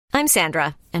I'm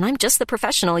Sandra, and I'm just the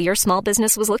professional your small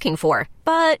business was looking for.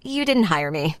 But you didn't hire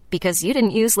me because you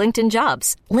didn't use LinkedIn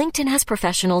Jobs. LinkedIn has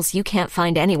professionals you can't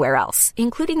find anywhere else,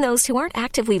 including those who aren't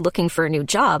actively looking for a new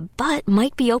job, but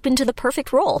might be open to the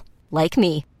perfect role, like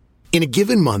me. In a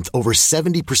given month, over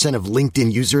 70% of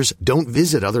LinkedIn users don't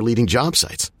visit other leading job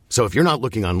sites. So if you're not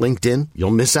looking on LinkedIn,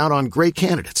 you'll miss out on great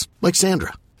candidates like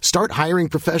Sandra. Start hiring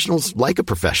professionals like a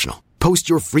professional. Post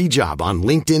your free job on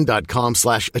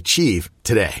linkedin.com/achieve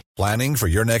today. Planning for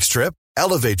your next trip?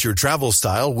 Elevate your travel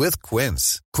style with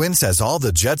Quince. Quince has all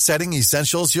the jet-setting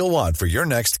essentials you'll want for your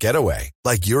next getaway,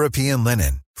 like European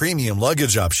linen, premium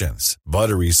luggage options,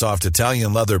 buttery soft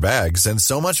Italian leather bags, and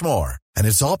so much more. And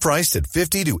it's all priced at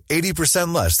 50 to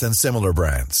 80% less than similar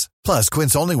brands. Plus,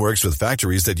 Quince only works with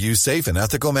factories that use safe and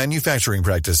ethical manufacturing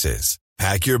practices.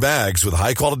 Pack your bags with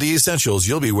high-quality essentials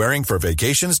you'll be wearing for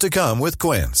vacations to come with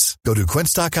Quince. Go to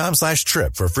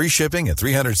quince.com/trip for free shipping and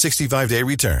 365-day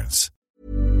returns.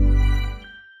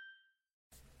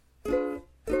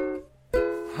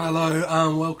 Hello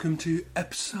and welcome to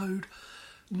episode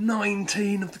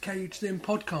 19 of the Caged In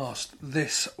podcast.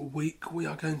 This week we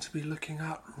are going to be looking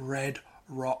at Red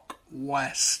Rock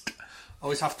West. I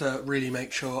always have to really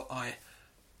make sure I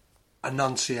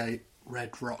enunciate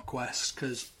Red Rock West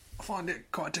because I find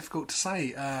it quite difficult to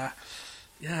say.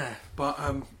 But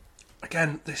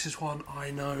again, this is one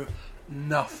I know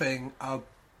nothing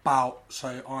about,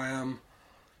 so I am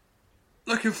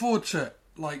looking forward to it.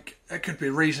 Like, it could be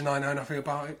a reason I know nothing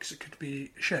about it, because it could be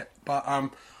shit. But,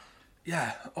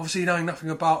 obviously knowing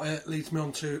nothing about it leads me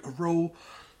on to a rule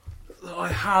that I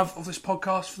have of this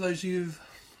podcast. For those of you who've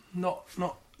not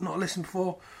listened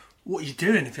before, what are you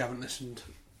doing if you haven't listened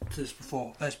to this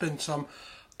before? There's been some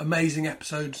amazing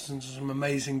episodes and some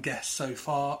amazing guests so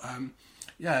far.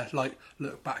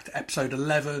 Look back to episode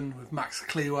 11 with Max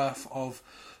Cleworth of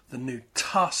The New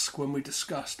Tusk when we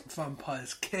discussed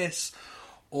Vampire's Kiss.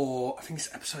 Or I think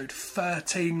it's episode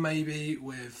 13 maybe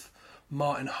with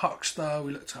Martin Huxter.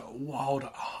 We looked at Wild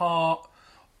at Heart.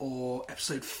 Or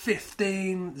episode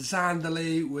 15,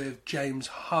 Zanderley with James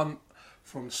Hunt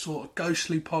from the Sort of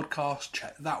Ghostly podcast.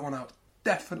 Check that one out,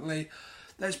 definitely.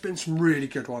 There's been some really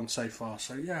good ones so far.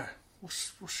 So yeah,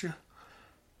 what's your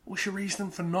reason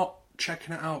for not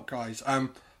checking it out, guys?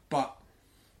 But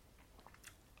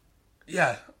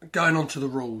yeah, going on to the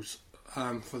rules.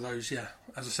 For those, as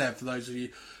I said, for those of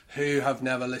you who have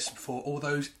never listened before, all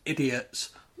those idiots,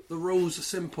 the rules are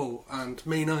simple, and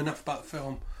me knowing enough about the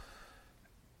film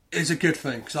is a good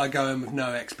thing, because I go in with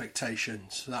no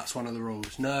expectations. That's one of the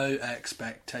rules, no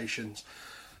expectations.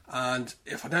 And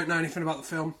if I don't know anything about the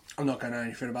film, I'm not going to know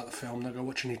anything about the film. I'm not going to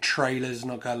watch any trailers, I'm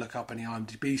not going to look up any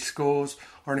IMDb scores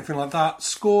or anything like that.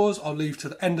 Scores I'll leave to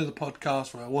the end of the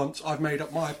podcast, where once I've made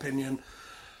up my opinion,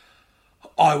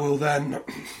 I will then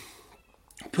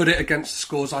put it against the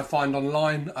scores I find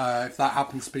online. If that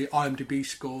happens to be IMDb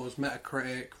scores,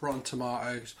 Metacritic, Rotten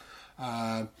Tomatoes,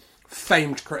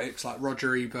 famed critics like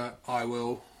Roger Ebert,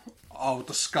 I'll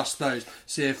discuss those,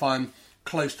 see if I'm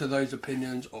close to those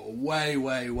opinions or way,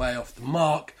 way, way off the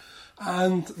mark.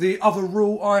 And the other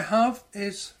rule I have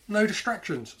is no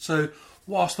distractions. So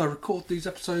whilst I record these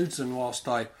episodes and whilst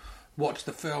I watch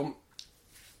the film,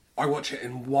 I watch it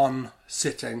in one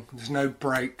sitting. There's no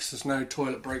breaks, there's no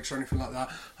toilet breaks or anything like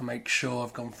that. I make sure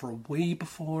I've gone for a wee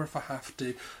before if I have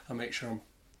to. I make sure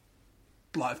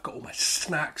I've got all my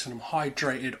snacks and I'm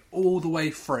hydrated all the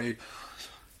way through.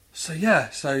 So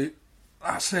that's it.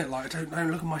 I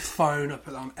don't look at my phone, I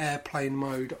put that on airplane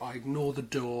mode, I ignore the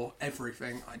door,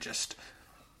 everything. I just,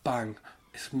 bang,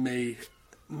 it's me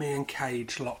and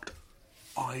Cage locked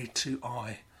eye to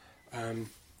eye.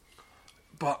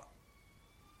 But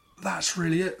that's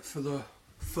really it for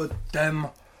them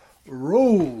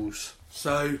rules.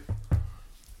 So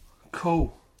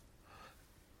cool.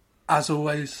 As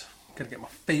always, I'm gonna get my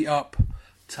feet up,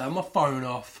 turn my phone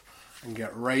off, and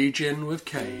get raging with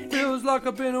Cage. Feels like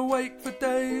I've been awake for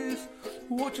days,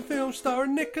 watching films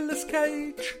starring Nicolas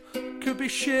Cage. Could be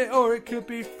shit or it could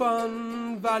be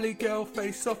fun. Valley Girl,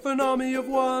 Face Off, An Army of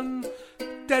One,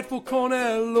 Deadpool,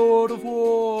 Cornell, Lord of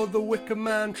War, The Wicker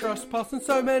Man, Trespass, and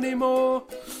so many more.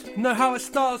 Know how it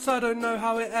starts, I don't know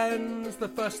how it ends. The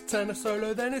first 10 are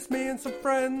solo, then it's me and some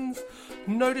friends.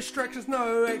 No distractions,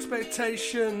 no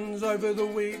expectations. Over the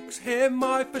weeks, hear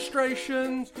my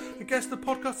frustrations. I guess the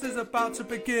podcast is about to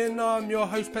begin. I'm your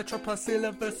host, Petra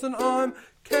Plasilivus, and I'm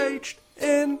caged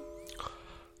in.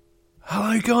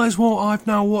 Hello guys, well I've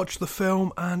now watched the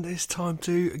film and it's time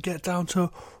to get down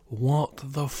to what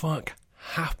the fuck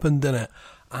happened in it.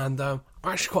 And I'm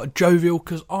actually quite jovial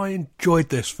because I enjoyed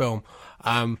this film.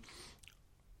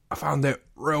 I found it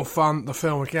real fun. The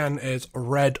film again is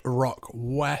Red Rock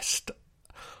West.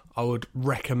 I would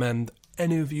recommend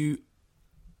any of you,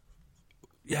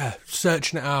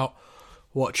 searching it out,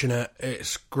 watching it.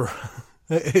 It's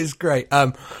it is great.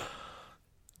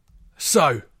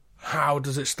 So how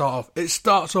does it start off? It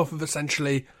starts off with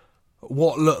essentially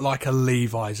what looked like a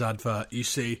Levi's advert. You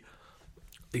see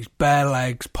these bare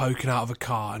legs poking out of a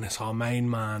car, and it's our main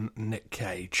man, Nick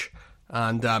Cage.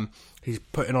 And he's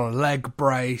putting on a leg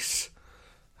brace,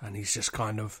 and he's just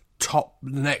kind of the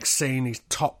next scene, he's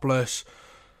topless,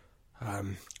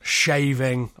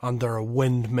 shaving under a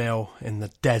windmill in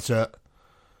the desert.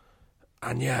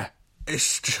 And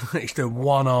he's doing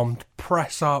one-armed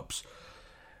press-ups.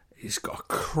 He's got a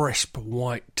crisp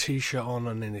white t-shirt on,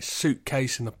 and in his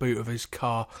suitcase in the boot of his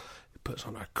car, he puts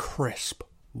on a crisp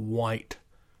white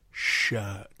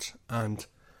shirt. And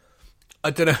I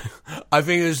don't know, I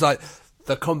think it was like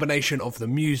the combination of the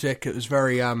music. It was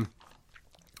very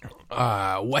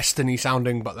westerny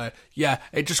sounding, but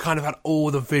it just kind of had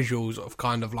all the visuals of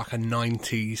kind of like a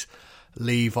 90s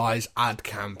Levi's ad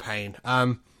campaign.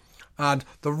 And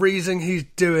the reason he's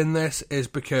doing this is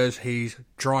because he's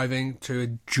driving to a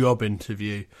job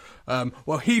interview.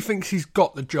 Well, he thinks he's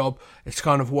got the job. It's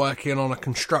kind of working on a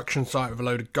construction site with a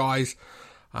load of guys.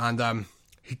 And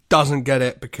he doesn't get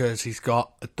it because he's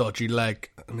got a dodgy leg.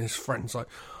 And his friend's like,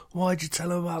 why'd you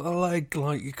tell him about the leg?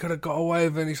 Like, you could have got away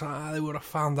with it. And he's like, they would have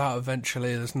found out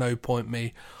eventually. There's no point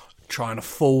me trying to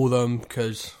fool them,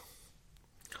 because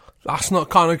that's not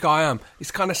the kind of guy I am. It's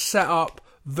kind of set up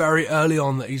very early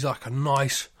on that he's like a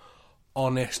nice,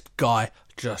 honest guy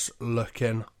just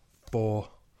looking for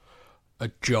a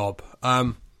job.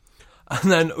 And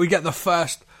then we get the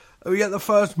first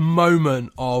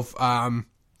moment of I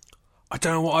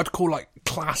don't know what I'd call like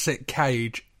classic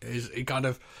Cage. Is he kind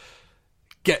of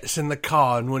gets in the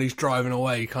car, and when he's driving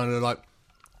away, he kind of like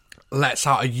lets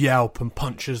out a yelp and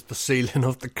punches the ceiling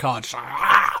of the car, just like,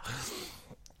 ah!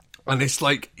 And it's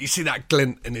like, you see that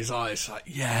glint in his eyes, like,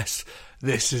 yes,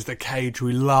 this is the Cage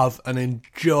we love and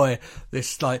enjoy.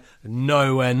 This like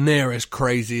nowhere near as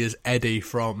crazy as Eddie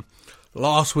from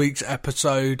last week's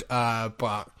episode,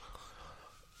 but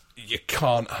you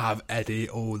can't have Eddie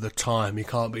all the time. You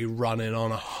can't be running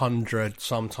on 100.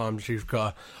 Sometimes you've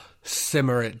got to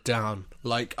simmer it down.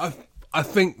 Like, I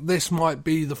think this might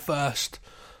be the first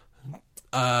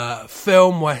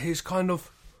film where he's kind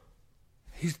of,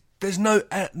 there's no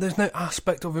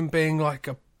aspect of him being like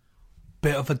a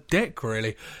bit of a dick,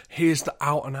 really. He is the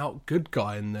out and out good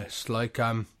guy in this. Like,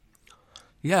 like,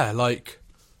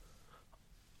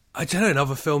 I don't know, in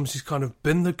other films he's kind of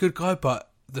been the good guy, but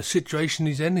the situation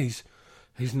he's in, he's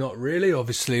not really.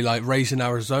 Obviously, like Raising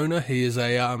Arizona, he is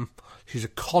he's a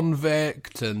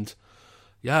convict, and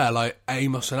like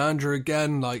Amos and Andrew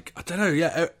again. Like, I don't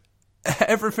know,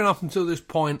 everything up until this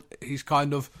point, he's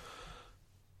kind of,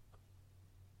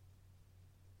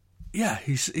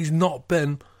 he's not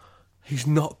been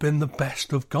the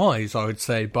best of guys, I would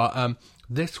say, but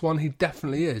this one he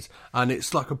definitely is, and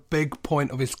it's like a big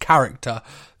point of his character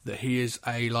that he is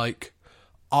a like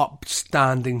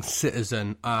upstanding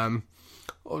citizen.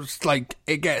 It's like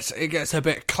it gets a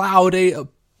bit cloudy at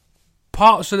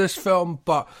parts of this film,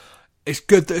 but it's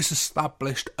good that it's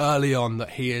established early on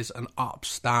that he is an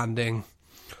upstanding,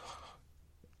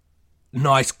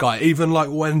 nice guy. Even like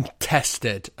when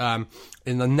tested,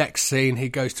 in the next scene, he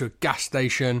goes to a gas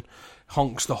station,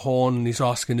 honks the horn, and he's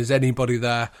asking, is anybody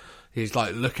there? He's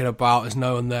like looking about, there's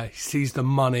no one there. He sees the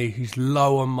money, he's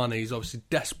low on money, he's obviously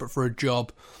desperate for a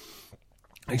job.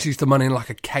 He sees the money in like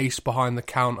a case behind the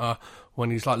counter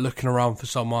when he's like looking around for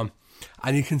someone,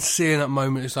 and you can see in that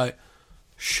moment it's like,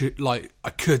 shit, like I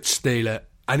could steal it,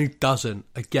 and he doesn't.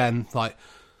 Again, like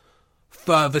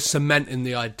further cementing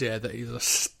the idea that he's a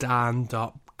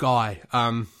stand-up guy.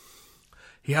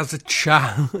 He has a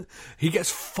chat. He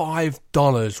gets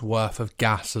 $5 worth of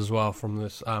gas as well from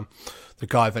this. The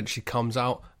guy eventually comes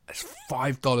out. It's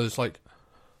 $5. Like,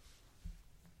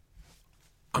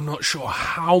 I'm not sure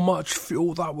how much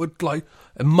fuel that would like.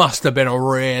 It must have been a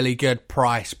really good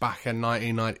price back in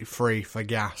 1993 for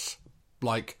gas.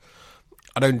 Like,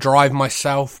 I don't drive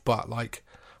myself, but like,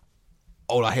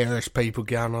 all I hear is people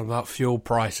going on about fuel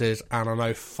prices, and I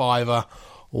know $5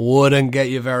 wouldn't get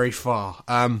you very far.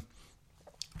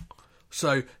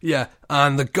 So, yeah,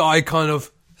 and the guy kind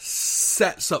of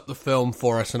sets up the film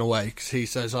for us in a way, because he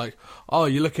says, like, oh,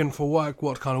 you're looking for work?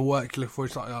 What kind of work you look for?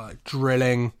 It's like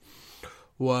drilling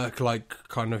work, like,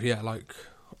 kind of, like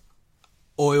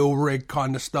oil rig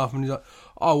kind of stuff. And he's like,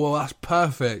 oh, well, that's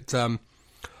perfect.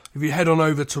 If you head on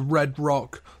over to Red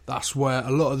Rock, That's where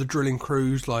a lot of the drilling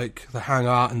crews, like, they hang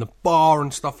out in the bar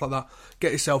and stuff like that.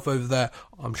 Get yourself over there.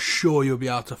 I'm sure you'll be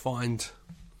able to find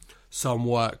some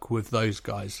work with those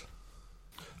guys.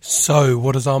 So,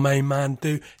 what does our main man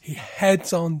do? He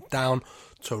heads on down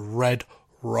to Red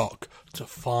Rock to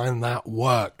find that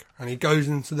work. And he goes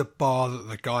into the bar that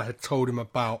the guy had told him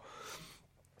about.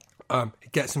 He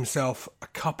gets himself a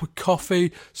cup of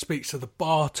coffee, speaks to the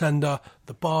bartender.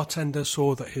 The bartender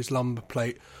saw that his lumber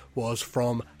plate was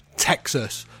from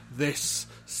Texas. This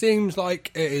seems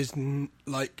like it is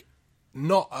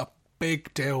not a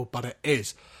big deal, but it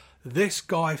is. This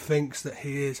guy thinks that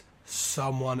he is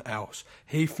someone else.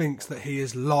 He thinks that he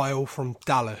is Lyle from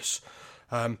Dallas.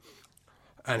 And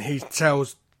he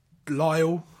tells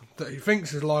Lyle that he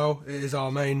thinks is Lyle. It is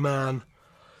our main man,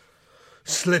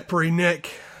 Slippery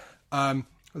Nick.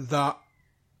 That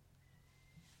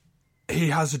he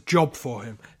has a job for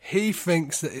him. He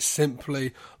thinks that it's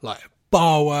simply like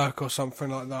bar work or something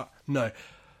like that. No.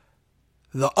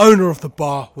 The owner of the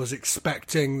bar was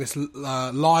expecting this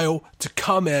Lyle to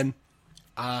come in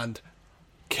and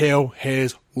kill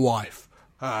his wife.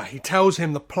 He tells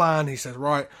him the plan. He says,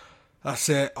 right, that's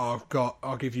it.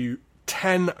 I'll give you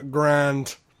 10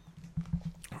 grand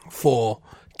for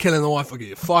killing the wife. I'll give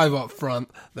you 5 up front,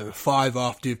 then 5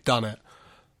 after you've done it.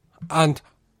 And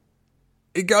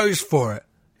he goes for it.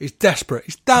 He's desperate.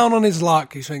 He's down on his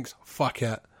luck. He thinks, fuck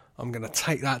it, I'm going to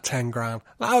take that 10 grand.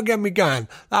 That'll get me going.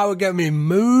 That will get me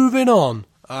moving on.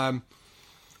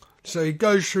 So he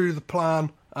goes through the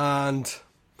plan and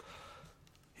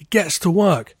he gets to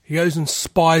work. He goes and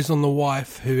spies on the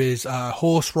wife, who is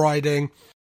horse riding.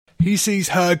 He sees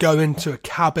her go into a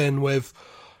cabin with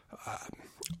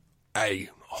a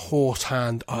horse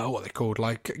hand, what are they called?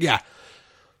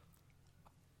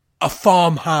 A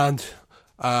farm hand,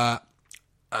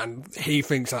 and he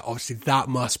thinks that obviously that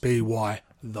must be why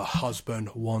the husband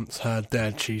wants her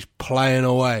dead. She's playing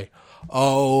away.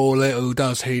 Oh, little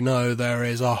does he know there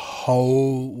is a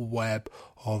whole web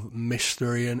of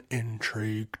mystery and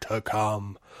intrigue to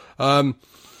come. And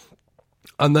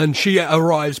then she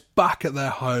arrives back at their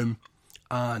home,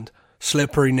 and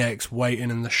Slippery Nick's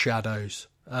waiting in the shadows.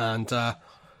 And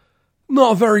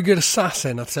not a very good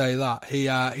assassin, I'll tell you that.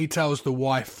 He tells the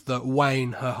wife that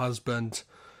Wayne, her husband,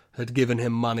 had given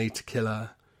him money to kill her.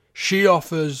 She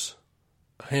offers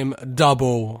him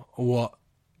double what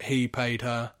he paid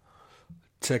her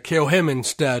to kill him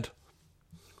instead.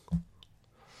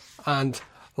 And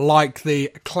like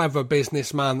the clever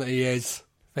businessman that he is,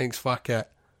 thinks, fuck it,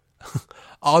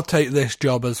 I'll take this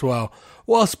job as well.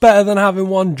 What's better than having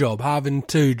one job, having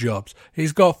 2 jobs?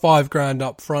 He's got 5 grand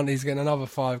up front. He's getting another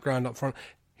 5 grand up front.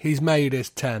 He's made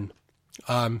his 10.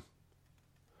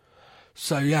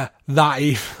 So yeah,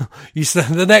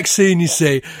 the next scene you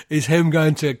see is him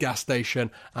going to a gas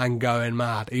station and going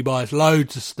mad. He buys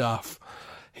loads of stuff.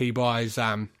 He buys,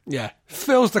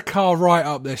 fills the car right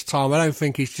up this time. I don't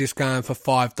think he's just going for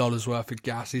 $5 worth of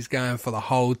gas. He's going for the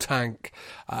whole tank.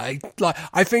 I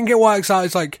think it works out.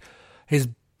 It's like his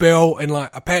bill in like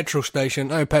a petrol station.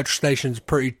 No, petrol station's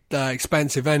pretty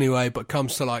expensive anyway, but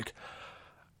comes to like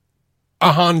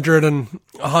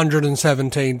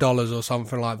 $117 or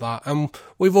something like that. And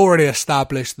we've already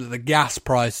established that the gas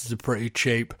prices are pretty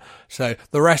cheap. So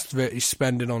the rest of it he's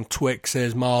spending on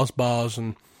Twixes, Mars bars,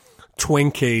 and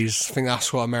Twinkies. I think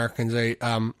that's what Americans eat.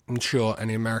 I'm sure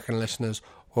any American listeners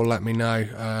will let me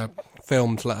know.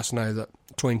 Film to let us know that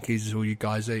Twinkies is all you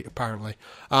guys eat, apparently.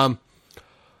 And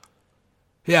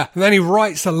then he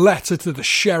writes a letter to the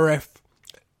sheriff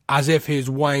as if he's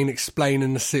Wayne,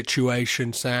 explaining the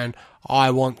situation, saying,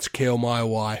 I want to kill my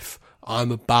wife.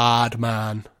 I'm a bad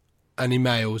man. And he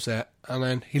mails it. And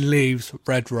then he leaves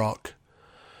Red Rock.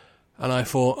 And I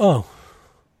thought, oh,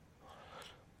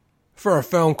 for a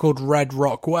film called Red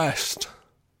Rock West,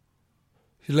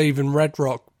 you're leaving Red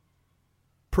Rock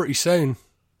pretty soon.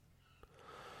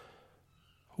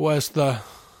 Where's the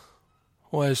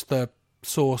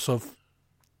source of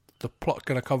the plot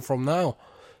going to come from now?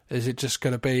 Is it just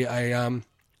going to be a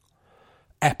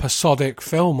episodic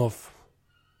film of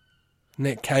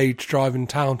Nick Cage driving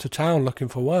town to town looking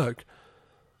for work?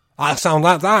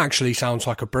 That actually sounds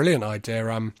like a brilliant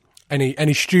idea.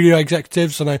 Any studio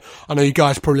executives? I know you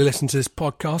guys probably listen to this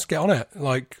podcast. Get on it.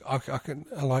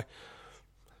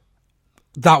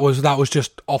 That was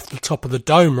just off the top of the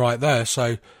dome right there.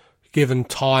 So, given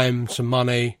time, some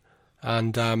money,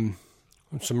 and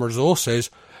some resources,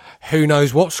 who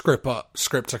knows what script I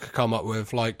could come up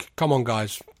with? Like, come on,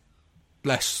 guys,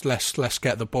 let's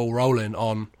get the ball rolling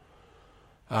on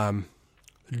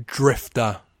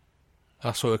Drifter.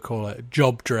 That's what we call it,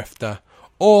 Job Drifter.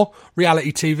 Or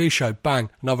reality TV show, bang,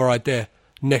 another idea.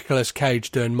 Nicolas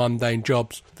Cage doing mundane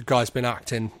jobs. The guy's been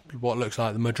acting what looks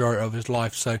like the majority of his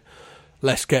life, so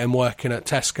let's get him working at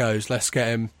Tesco's. Let's get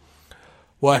him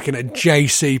working at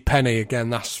J.C. Penney. Again,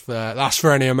 that's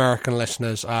for any American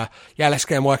listeners. Let's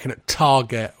get him working at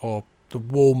Target or the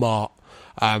Walmart.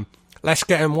 Let's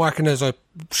get him working as a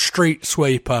street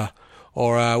sweeper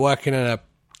or working in a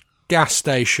gas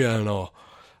station, or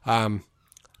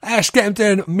let's get him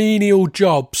doing menial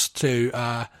jobs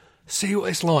to see what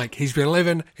it's like. He's been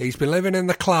living in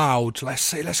the clouds.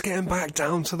 Let's get him back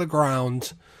down to the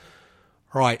ground.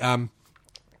 Right,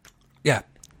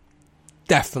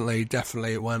 definitely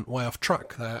it went way off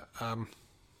track there.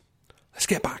 Let's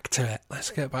get back to it.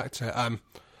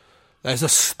 There's a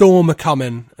storm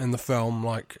a-coming in the film,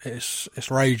 like it's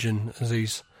raging as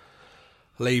he's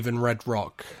leaving Red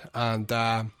Rock, and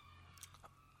there's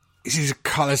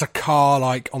a car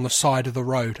like on the side of the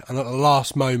road, and at the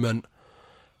last moment,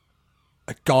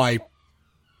 a guy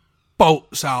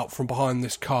bolts out from behind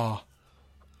this car,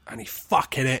 and he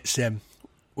fucking hits him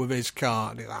with his car,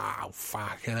 and he's like, oh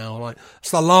fucking hell, like it's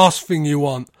the last thing you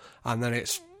want, and then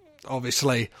it's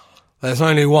obviously there's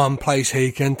only one place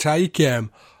he can take him.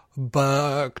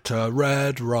 Back to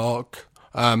Red Rock.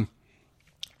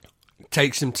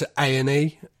 Takes him to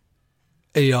A&E,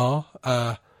 ER,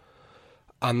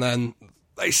 and then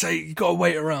they say, you gotta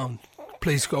wait around.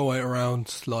 Please gotta wait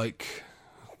around. Like,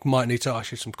 might need to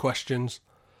ask you some questions.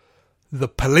 The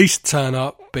police turn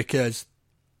up because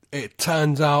it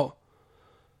turns out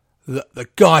that the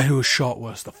guy who was shot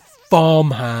was the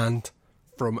farmhand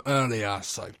from earlier.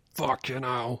 So, fucking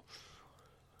hell.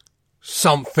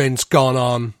 Something's gone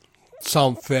on.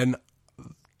 Something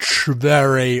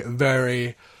very,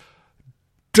 very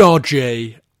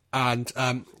dodgy. And,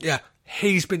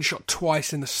 he's been shot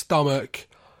twice in the stomach.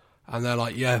 And they're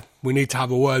like, yeah, we need to have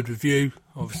a word with you.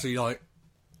 Obviously, like,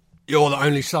 you're the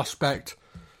only suspect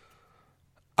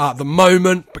at the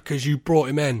moment because you brought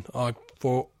him in. I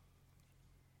thought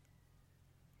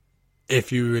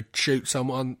if you would shoot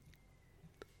someone,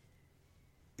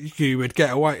 you would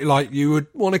get away, like you would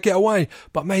want to get away.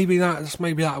 But maybe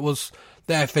that was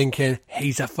their thinking.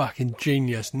 He's a fucking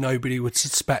genius. Nobody would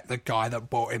suspect the guy that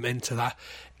brought him into that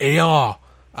ER.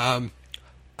 And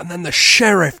then the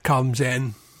sheriff comes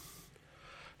in.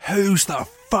 Who's the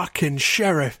fucking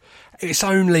sheriff? It's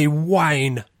only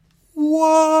Wayne.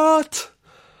 What?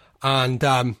 And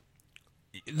the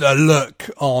look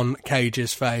on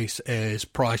Cage's face is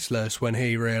priceless when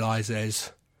he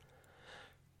realises,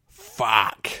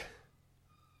 fuck,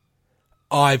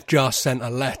 I've just sent a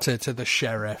letter to the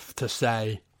sheriff to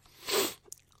say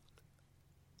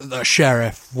the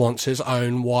sheriff wants his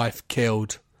own wife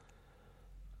killed.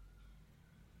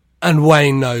 And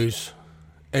Wayne knows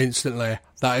instantly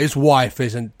that his wife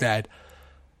isn't dead.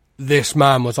 This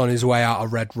man was on his way out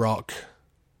of Red Rock.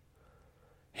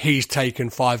 He's taken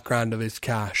 $5,000 of his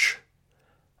cash.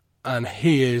 And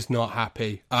he is not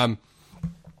happy. And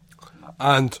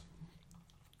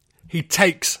he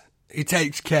takes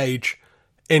Cage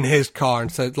in his car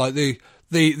and says, like,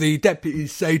 the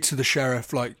deputies say to the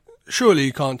sheriff, like, surely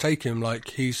you can't take him, like,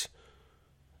 he's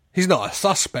not a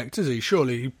suspect, is he?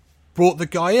 Surely he brought the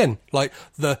guy in. Like,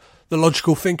 the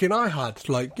logical thinking I had,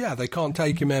 like, yeah, they can't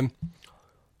take him in.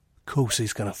 Of course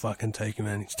he's gonna fucking take him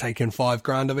in. He's taking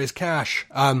 $5,000 of his cash.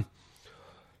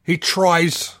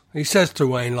 He says to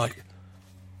Wayne, like,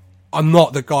 I'm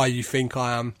not the guy you think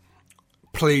I am.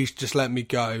 Please just let me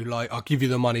go. Like, I'll give you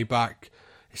the money back.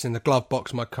 It's in the glove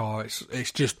box of my car.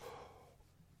 It's just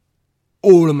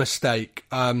all a mistake.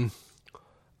 At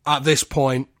this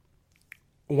point,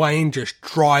 Wayne just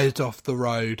drives off the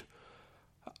road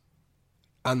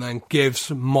and then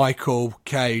gives Michael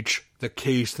Cage the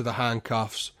keys to the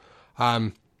handcuffs.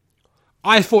 I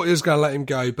thought he was going to let him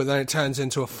go, but then it turns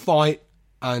into a fight,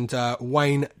 and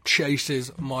Wayne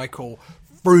chases Michael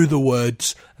through the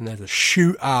woods, and there's a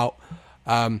shootout,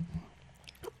 and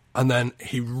then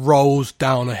he rolls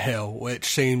down a hill, which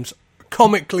seems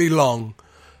comically long.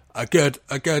 A good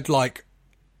like,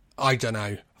 I don't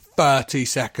know, 30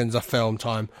 seconds of film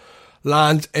time.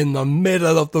 Lands in the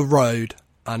middle of the road,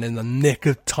 and in the nick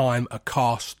of time, a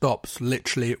car stops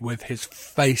literally with his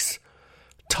face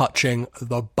touching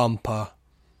the bumper.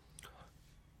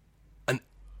 And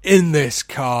in this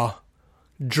car,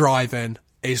 driving,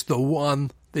 is the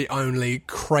one, the only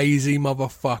crazy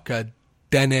motherfucker,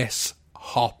 Dennis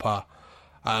Hopper.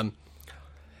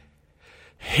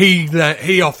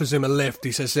 He offers him a lift.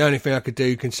 He says, the only thing I could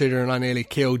do, considering I nearly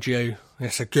killed you,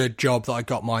 it's a good job that I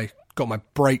got my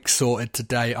brakes sorted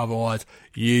today, otherwise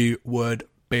you would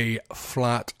be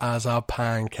flat as a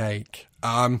pancake.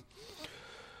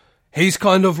 He's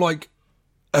kind of like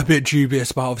a bit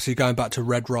dubious about obviously going back to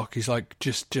Red Rock. He's like,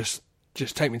 just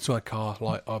take me to my car,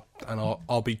 like,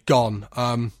 I'll be gone.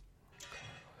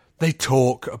 They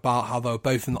talk about how they were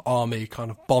both in the army, kind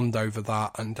of bond over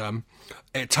that, and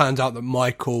it turns out that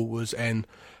Michael was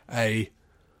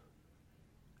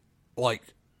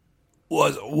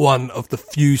was one of the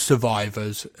few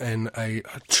survivors in a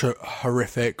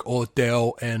horrific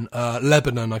ordeal in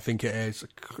Lebanon, I think it is.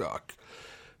 I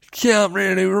can't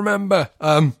really remember.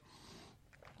 And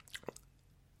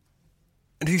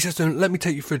he says to him, let me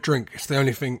take you for a drink. It's the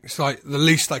only thing, it's like the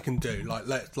least I can do.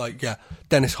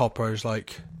 Dennis Hopper is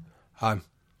like,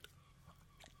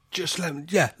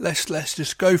 let's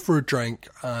just go for a drink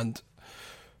and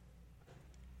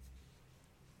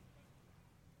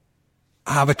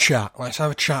have a chat. Let's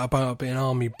have a chat about being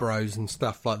army bros and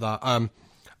stuff like that. And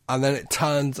then it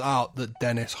turns out that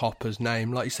Dennis Hopper's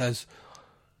name, like he says,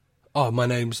 oh, my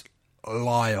name's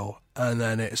Lyle. And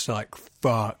then it's like,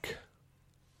 fuck.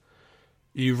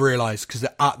 You realise, because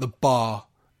they're at the bar,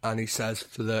 and he says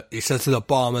to the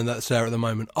barman that's there at the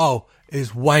moment, oh,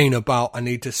 is Wayne about? I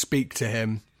need to speak to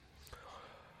him.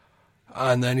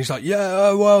 And then he's like,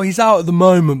 yeah, well, he's out at the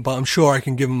moment, but I'm sure I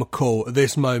can give him a call. At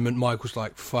this moment, Michael's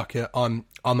like, fuck it, I'm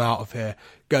out of here.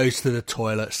 Goes to the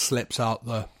toilet, slips out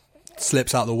the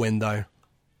window.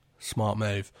 Smart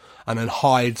move. And then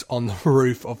hides on the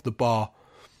roof of the bar.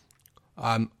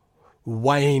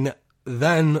 Wayne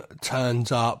then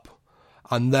turns up,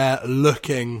 and they're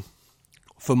looking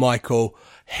for Michael.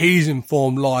 He's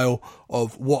informed Lyle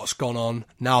of what's gone on.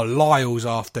 Now Lyle's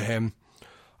after him.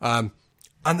 And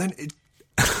then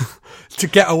to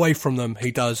get away from them,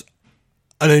 he does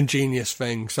an ingenious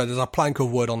thing. So there's a plank of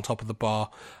wood on top of the bar,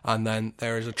 and then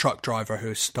there is a truck driver who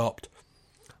is stopped.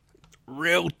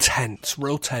 Real tense.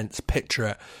 Picture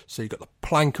it. So you've got the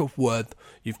plank of wood,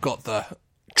 you've got the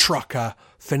trucker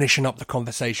finishing up the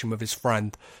conversation with his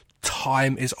friend.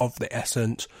 Time is of the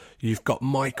essence. You've got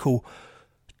Michael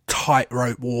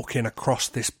tightrope walking across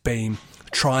this beam,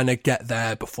 trying to get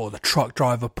there before the truck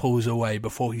driver pulls away,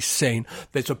 before he's seen.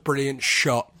 There's a brilliant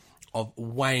shot of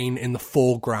Wayne in the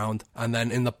foreground, and then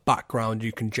in the background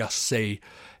you can just see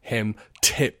him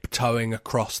tiptoeing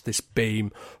across this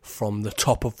beam from the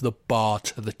top of the bar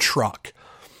to the truck.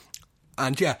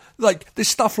 And yeah, like, there's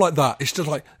stuff like that. It's just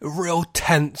like real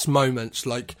tense moments,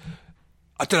 like,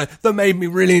 I don't know, that made me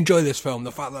really enjoy this film.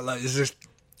 The fact that, like, it's just,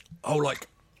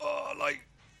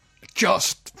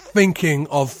 just thinking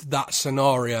of that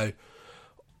scenario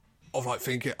of, like,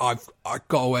 thinking, I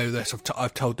got away with this,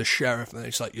 I've told the sheriff, and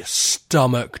it's like your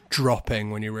stomach dropping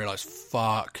when you realise,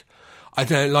 fuck. I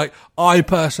don't, like, I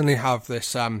personally have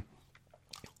this, like,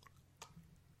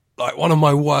 one of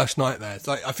my worst nightmares.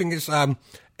 Like, I think it's,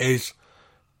 is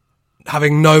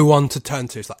having no one to turn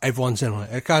to. It's like everyone's in on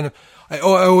it. I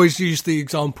always use the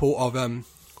example of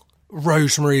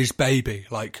Rosemary's Baby,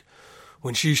 like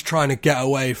when she's trying to get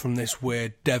away from this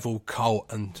weird devil cult,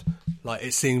 and like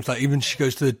it seems like even she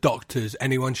goes to the doctors,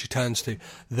 anyone she turns to,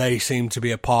 they seem to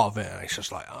be a part of it, and it's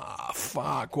just like,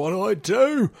 fuck, what do I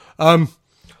do?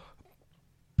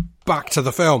 Back to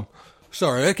the film.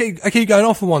 Sorry, I keep going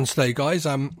off on one today, guys.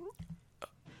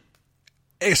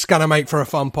 It's going to make for a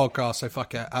fun podcast, so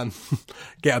fuck it.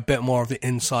 Get a bit more of the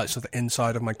insights of the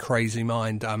inside of my crazy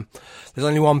mind. There's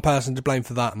only one person to blame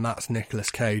for that, and that's Nicolas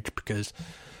Cage, because...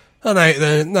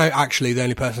 actually, the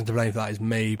only person to blame for that is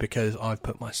me, because I've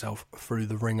put myself through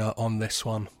the ringer on this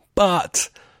one. But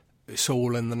it's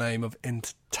all in the name of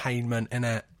entertainment,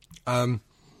 innit?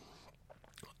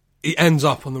 He ends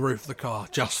up on the roof of the car,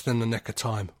 just in the nick of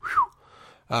time.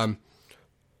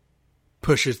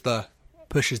 Pushes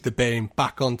the beam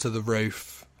back onto the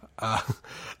roof,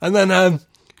 and then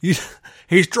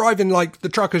he's driving, like, the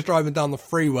trucker's driving down the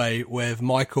freeway with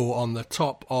Michael on the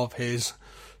top of his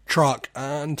truck,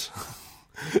 and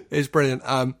it's brilliant.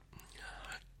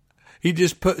 He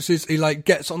just he like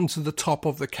gets onto the top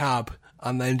of the cab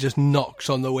and then just knocks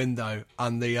on the window,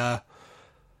 and the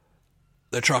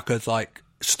trucker's like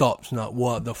stops and like,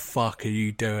 what the fuck are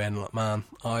you doing? Like, man,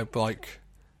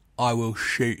 I will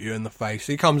shoot you in the face.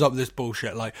 He comes up with this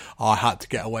bullshit like, I had to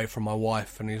get away from my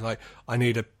wife, and he's like, I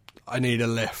need a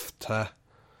lift to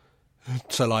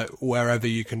like wherever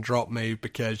you can drop me,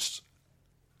 because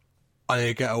I need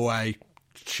to get away.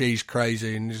 She's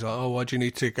crazy. And he's like, oh, why do you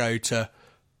need to go to...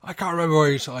 I can't remember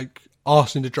where he's like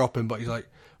asking to drop him, but he's like,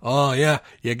 oh yeah,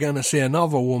 you're gonna see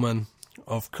another woman.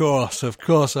 Of course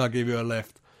I'll give you a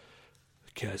lift,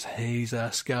 because he's a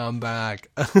scumbag.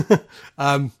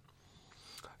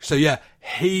 So yeah,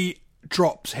 he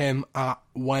drops him at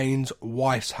Wayne's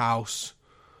wife's house,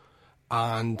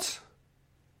 and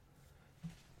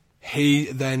he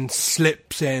then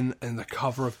slips in the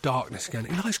cover of darkness again.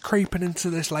 He likes creeping into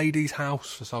this lady's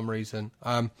house for some reason.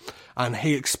 And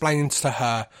he explains to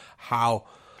her how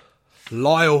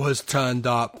Lyle has turned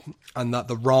up and that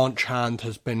the ranch hand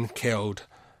has been killed.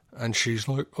 And she's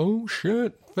like, oh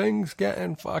shit, things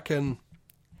getting fucking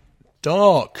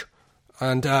dark.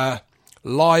 And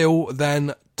Lyle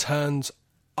then turns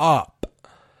up.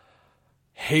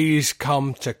 He's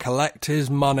come to collect his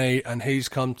money, and he's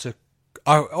come to...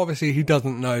 obviously, he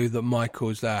doesn't know that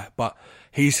Michael's there, but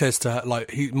he says to her,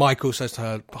 Michael says to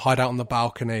her, hide out on the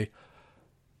balcony.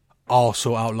 I'll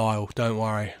sort out Lyle, don't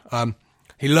worry.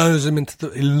 He lures him into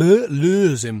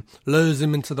lures him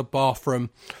into the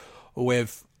bathroom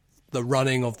with the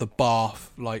running of the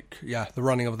bath, the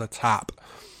running of the tap,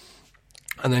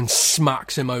 and then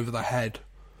smacks him over the head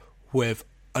with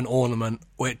an ornament,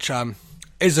 which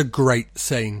is a great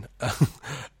scene.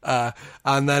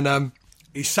 And then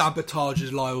he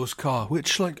sabotages Lyle's car,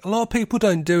 which a lot of people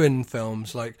don't do in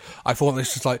films. I thought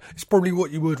this was it's probably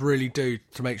what you would really do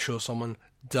to make sure someone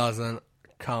doesn't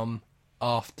come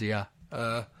after you.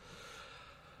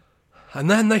 And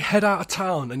then they head out of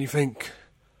town, and you think,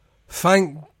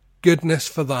 thank goodness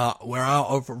for that, we're out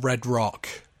of Red Rock.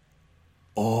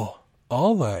 Or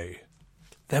are they?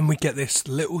 Then we get this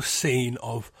little scene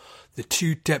of the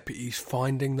two deputies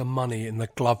finding the money in the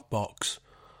glove box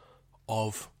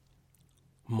of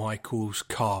Michael's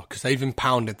car, because they've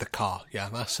impounded the car. Yeah,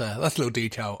 that's a little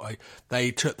detail.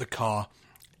 They took the car,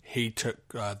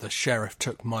 the sheriff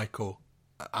took Michael,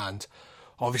 and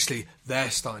obviously they're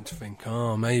starting to think,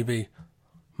 oh, maybe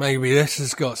this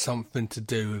has got something to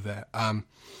do with it. And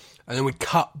then we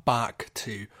cut back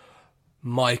to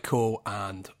Michael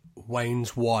and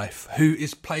Wayne's wife, who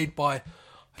is played by,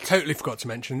 I totally forgot to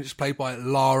mention, it's played by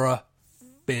Lara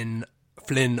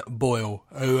Flynn Boyle,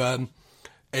 who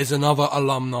is another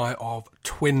alumni of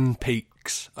Twin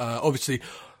Peaks. Obviously,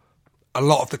 a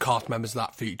lot of the cast members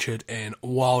that featured in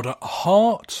Wild at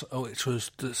Heart, which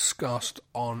was discussed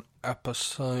on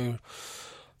episode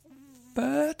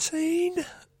 13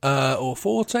 or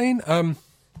 14.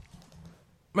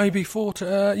 Maybe 14.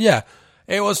 Yeah,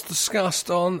 it was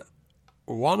discussed on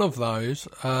one of those,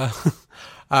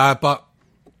 but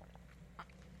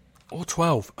or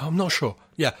 12. I'm not sure.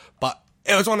 Yeah, but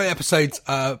it was one of the episodes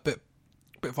a bit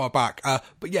far back.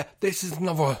 But yeah, this is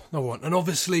another one, and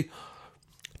obviously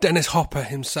Dennis Hopper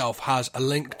himself has a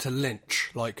link to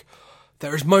Lynch.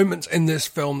 There is moments in this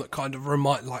film that kind of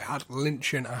remind, had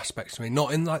Lynchian aspects to me,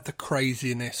 not in the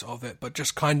craziness of it, but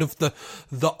just kind of the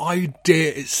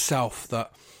idea itself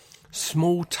that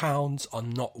small towns are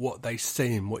not what they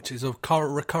seem, which is a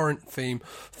recurrent theme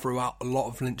throughout a lot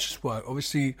of Lynch's work.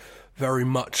 Obviously, very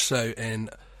much so in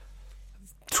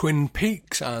Twin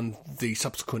Peaks and the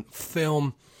subsequent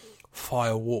film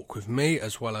Fire Walk with Me,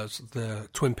 as well as the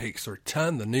Twin Peaks The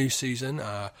Return, the new season,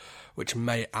 which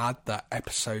may add that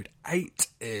episode 8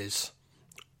 is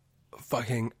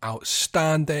fucking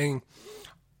outstanding,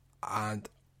 and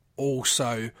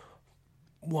also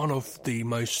one of the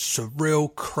most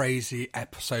surreal, crazy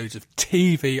episodes of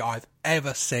TV I've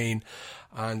ever seen.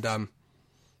 And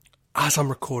as I'm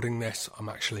recording this, I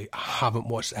haven't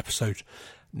watched episode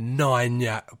 9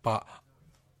 yet, but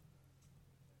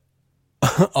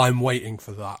I'm waiting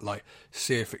for that,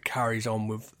 see if it carries on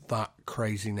with that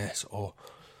craziness or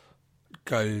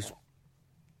goes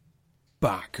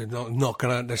back. There's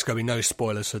going to be no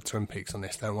spoilers for Twin Peaks on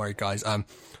this, don't worry guys. I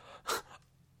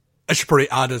should probably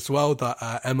add as well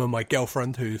that Emma, my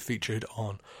girlfriend, who featured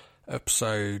on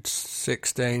episode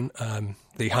 16,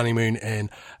 the honeymoon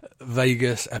in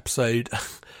Vegas episode,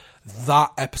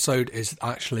 that episode is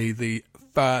actually the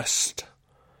first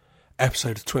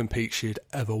episode of Twin Peaks she'd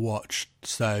ever watched.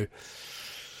 So,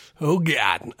 oh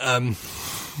god,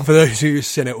 for those who've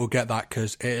seen it will get that,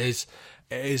 because it is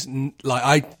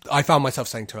I found myself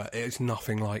saying to her, it's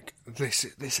nothing like this.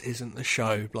 This isn't the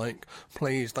show.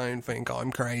 Please don't think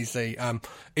I'm crazy.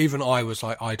 Even I was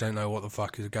I don't know what the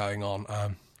fuck is going on.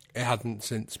 It hadn't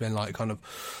since been kind of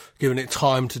given it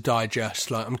time to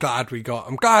digest. I'm glad it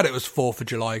was 4th of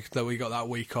July that we got that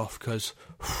week off, because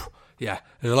yeah,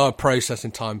 there's a lot of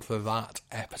processing time for that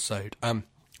episode.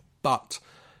 But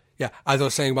yeah, as I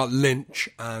was saying about Lynch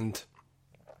and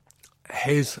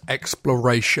his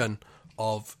exploration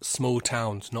of small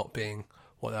towns not being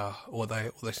what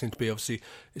they seem to be. Obviously,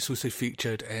 it's also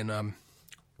featured in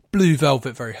Blue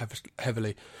Velvet very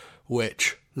heavily,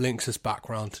 which links us back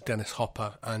round to Dennis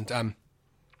Hopper and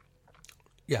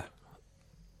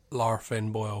Lara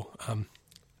Flynn Boyle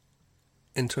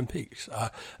in Twin Peaks.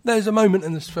 There's a moment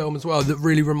in this film as well that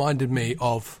really reminded me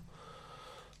of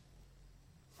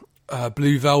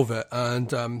Blue Velvet,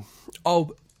 and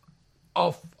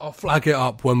I'll flag it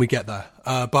up when we get there.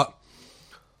 But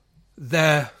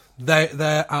they're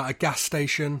at a gas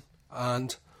station,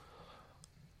 and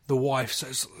the wife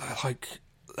says, like,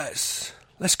 let's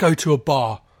go to a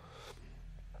bar.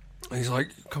 And he's like,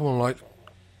 come on, like,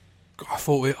 I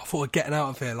thought we're getting out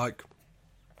of here. Like,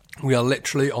 we are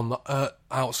literally on the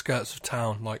outskirts of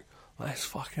town. Like, let's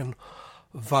fucking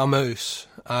vamoose.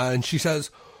 And she says,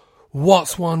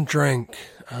 what's one drink?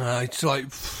 And it's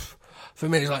like, for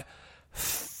me, it's like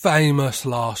famous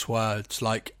last words.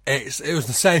 Like, it was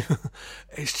the same.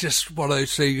 It's just one of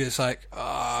those things. It's like,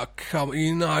 come,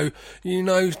 you know,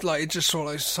 like, it's just sort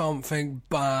of like something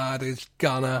bad is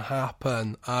gonna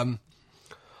happen.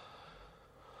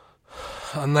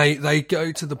 And they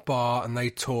go to the bar and they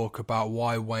talk about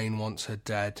why Wayne wants her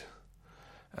dead.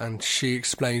 And she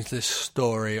explains this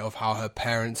story of how her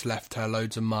parents left her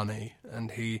loads of money,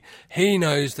 and he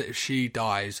knows that if she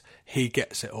dies, he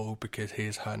gets it all because he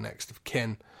is her next of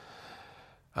kin.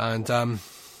 And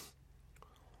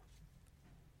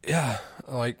yeah,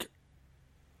 like,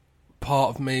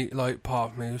 part of me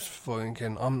was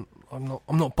thinking, I'm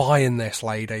not buying this,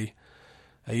 lady.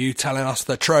 Are you telling us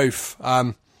the truth?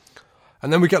 And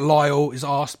then we get Lyle is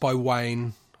asked by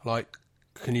Wayne, like,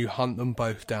 can you hunt them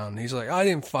both down? He's like,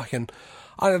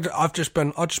 I've just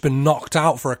been knocked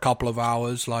out for a couple of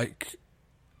hours. Like,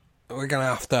 we're gonna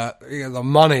have to. The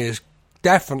money is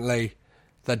definitely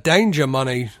the danger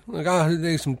money. We're gonna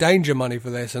need some danger money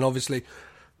for this, and obviously,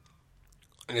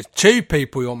 there's 2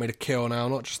 people you want me to kill now,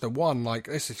 not just the one. Like,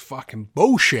 this is fucking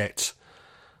bullshit.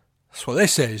 That's what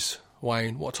this is,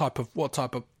 Wayne. What type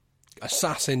of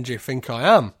assassin do you think I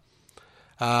am?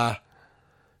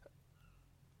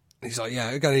 He's like, yeah,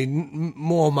 we're going to need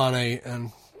more money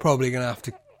and probably going to have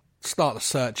to start the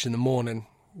search in the morning.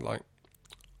 Like,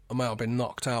 I might have been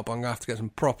knocked out, but I'm going to have to get some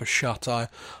proper shut-eye. I'm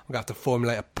going to have to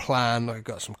formulate a plan. I've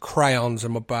got some crayons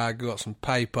in my bag. I've got some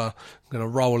paper. I'm going to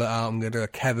roll it out. I'm going to do a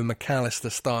Kevin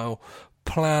McAllister style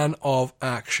plan of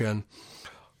action.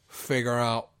 Figure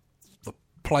out the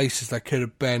places they could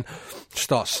have been.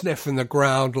 Start sniffing the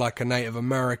ground like a Native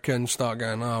American. Start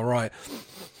going, oh, right.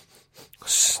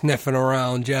 Sniffing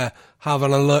around, yeah,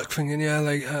 having a look, thinking, yeah,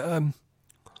 they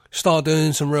start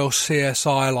doing some real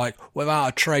CSI, like, without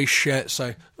a trace shit.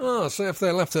 So, see if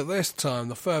they left at this time,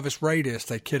 the furthest radius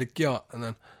they could have got, and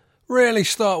then really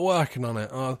start working on it.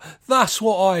 That's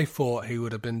what I thought he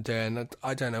would have been doing.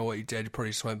 I don't know what he did. He probably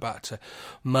just went back to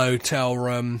motel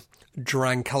room,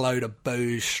 drank a load of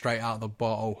booze straight out of the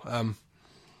bottle. And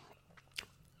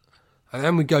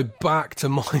then we go back to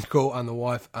Michael and the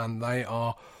wife, and they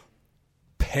are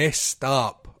pissed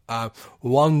up.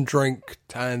 One drink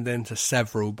turned into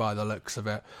several by the looks of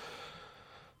it.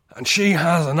 And she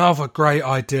has another great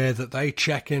idea that they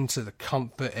check into the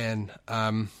Comfort Inn.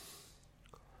 And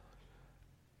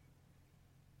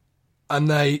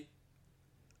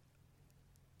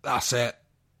that's it.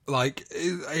 Like,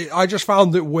 I just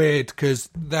found it weird because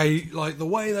they, like, the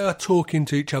way they're talking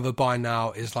to each other by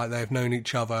now is like they've known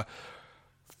each other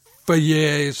for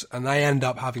years and they end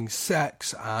up having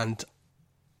sex, and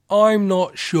I'm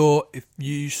not sure if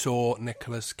you saw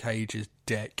Nicolas Cage's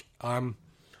dick. I've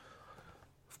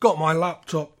got my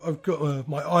laptop, I've got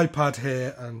my iPad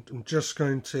here, and I'm just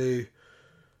going to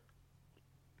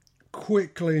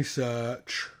quickly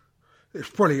search. It's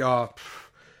pretty up.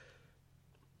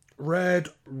 Red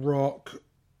Rock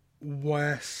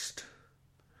West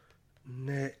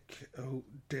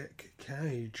Dick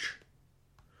Cage.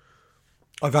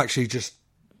 I've actually just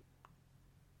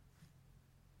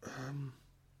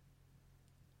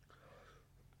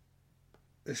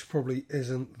this probably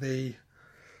isn't the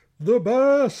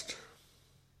best.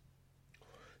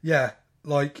 Yeah,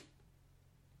 like,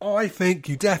 I think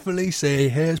you definitely see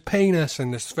his penis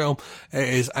in this film. It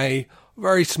is a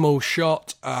very small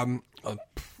shot.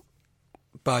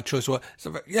 Bad choice. It's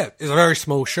a very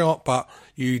small shot, but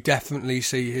you definitely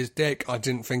see his dick. I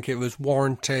didn't think it was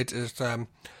warranted. It's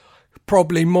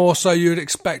probably more so you'd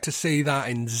expect to see that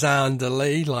in Xander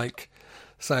Lee, like,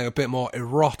 say, a bit more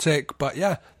erotic. But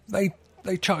yeah, they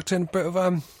chucked in a bit of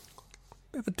a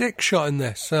dick shot in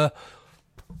this,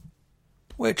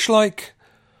 which, like,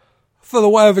 for the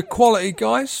way of equality,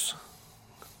 guys,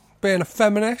 being a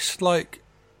feminist, like,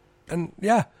 and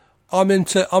yeah, I'm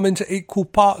into equal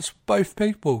parts both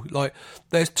people. Like,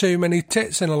 there's too many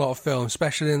tits in a lot of films,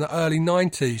 especially in the early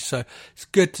 90s, so it's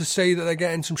good to see that they're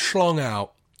getting some schlong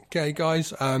out. Okay,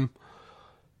 guys,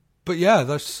 but yeah,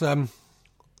 that's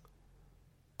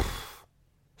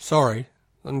sorry,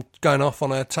 I'm going off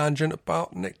on a tangent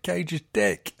about Nick Cage's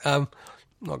dick.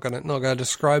 Not gonna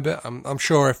describe it. I'm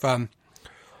sure if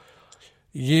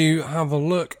you have a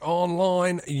look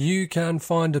online, you can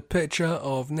find a picture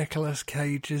of Nicolas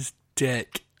Cage's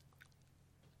dick,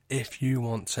 if you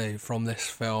want to, from this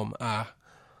film. I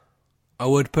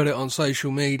would put it on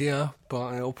social media,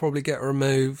 but it'll probably get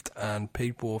removed and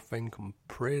people will think I'm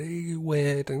pretty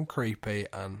weird and creepy,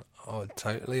 and I would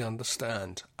totally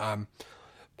understand.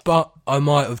 But I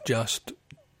might have just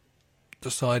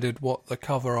decided what the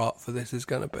cover art for this is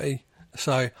going to be.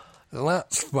 So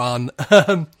that's fun.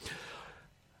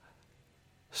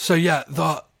 So yeah,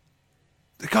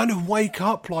 they kind of wake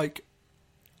up like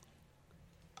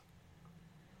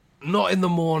not in the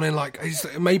morning, like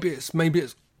maybe it's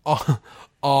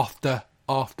after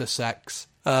sex,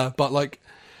 but like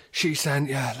she's saying,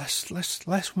 yeah,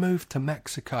 let's move to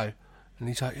Mexico, and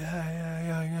he's like,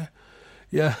 yeah,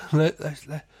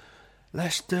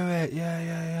 let's do it,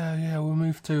 yeah, we'll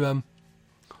move to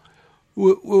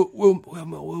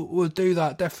we'll do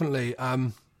that definitely,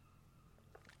 and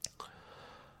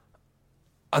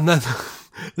then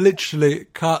literally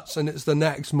it cuts and it's the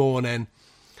next morning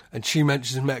and she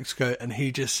mentions Mexico and he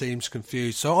just seems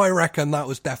confused. So I reckon that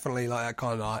was definitely like that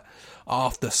kind of like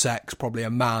after sex, probably a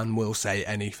man will say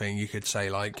anything. You could say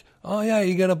like, oh yeah,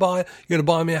 you're gonna buy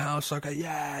me a house? Okay,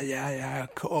 yeah,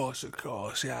 of course,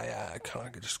 yeah, can I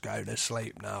just go to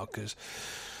sleep now because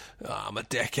I'm a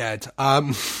dickhead.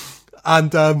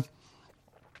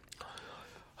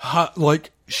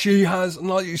 Like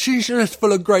she's just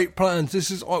full of great plans.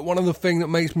 This is like one of the things that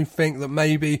makes me think that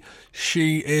maybe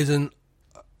she isn't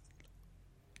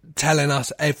telling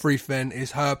us everything.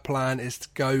 Is her plan is to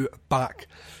go back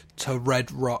to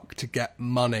Red Rock to get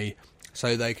money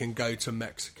so they can go to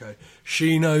Mexico.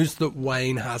 She knows that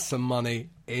Wayne has some money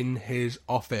in his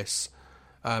office,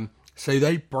 so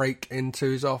they break into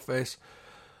his office.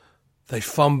 They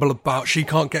fumble about. She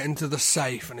can't get into the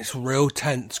safe, and it's real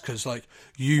tense because, like,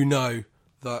 you know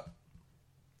that.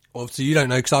 Obviously, you don't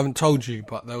know because I haven't told you,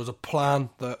 but there was a plan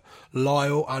that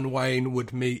Lyle and Wayne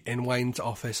would meet in Wayne's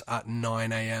office at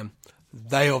 9 a.m.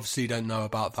 They obviously don't know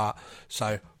about that.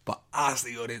 So, but as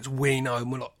the audience, we know,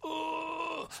 and we're like,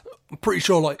 oh. I'm pretty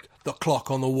sure, like, the clock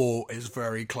on the wall is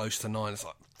very close to 9. It's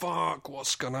like, fuck,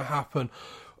 what's going to happen?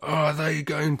 Are they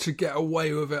going to get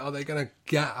away with it? Are they going to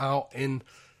get out in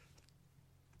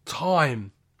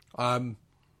time? And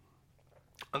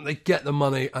they get the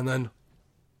money, and then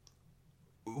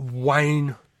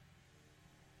Wayne,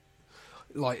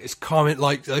 like, it's coming,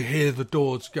 like, they hear the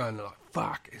doors going, they're like,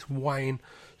 fuck, it's Wayne.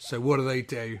 So what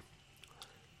do?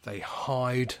 They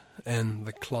hide in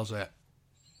the closet.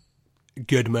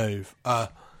 Good move.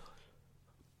 But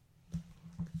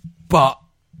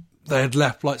they had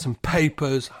left, like, some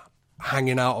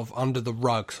hanging out of under the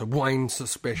rug, so Wayne's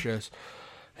suspicious.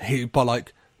 But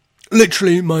like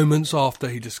literally moments after,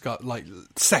 he just got, like,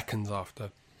 seconds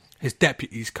after, his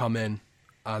deputies come in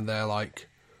and they're like,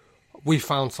 we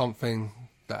found something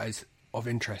that is of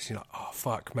interest. You're like, oh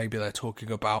fuck, maybe they're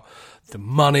talking about the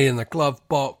money in the glove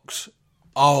box.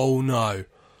 Oh no,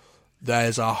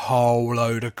 there's a whole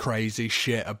load of crazy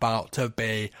shit about to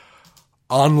be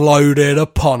unloaded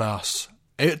upon us.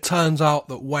 It turns out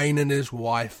that Wayne and his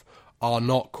wife are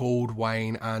not called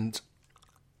Wayne, and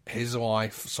his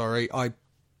wife, sorry, I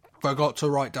forgot to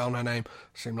write down her name.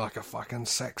 Seemed like a fucking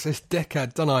sexist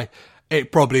dickhead, don't I?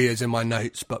 It probably is in my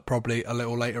notes, but probably a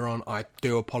little later on. I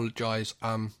do apologise.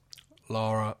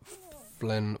 Lara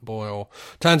Flynn Boyle.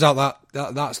 Turns out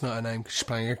that's not her name because she's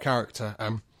playing a character.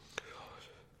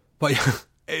 But yeah,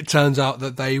 it turns out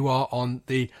that they were on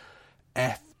the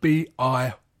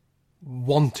FBI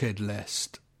wanted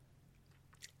list,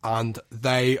 and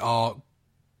they are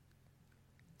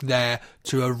there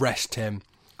to arrest him.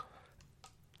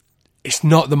 It's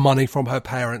not the money from her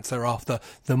parents they're after.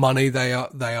 The money they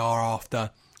are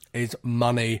after is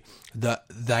money that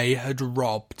they had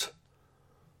robbed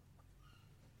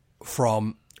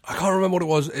from, I can't remember what it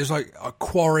was. It was like a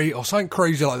quarry or something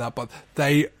crazy like that, but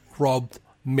they robbed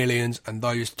millions, and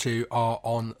those two are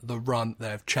on the run.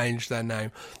 They've changed their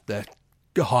name. They're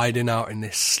hiding out in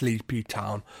this sleepy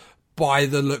town. By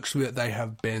the looks of it, they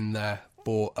have been there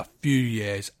for a few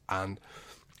years and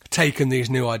taken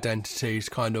these new identities,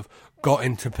 kind of got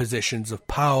into positions of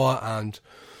power, and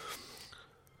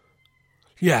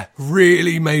yeah,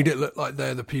 really made it look like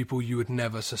they're the people you would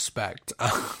never suspect.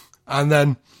 And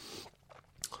then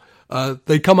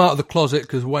they come out of the closet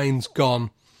because Wayne's gone,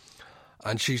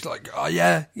 and she's like, oh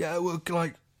yeah,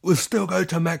 we'll still go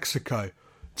to Mexico.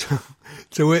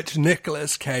 To which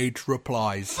Nicolas Cage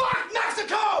replies, fuck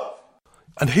Mexico!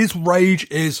 And his rage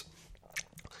is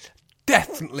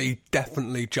definitely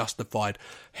justified.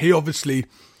 He obviously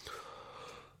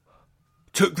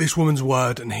took this woman's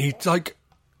word, and he, like,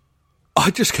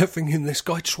 I just kept thinking, this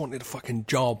guy just wanted a fucking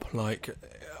job. Like,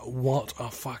 what a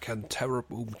fucking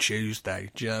terrible Tuesday.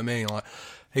 Do you know what I mean? Like,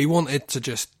 he wanted to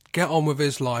just get on with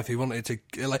his life. He wanted to,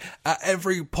 like, at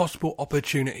every possible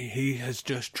opportunity, he has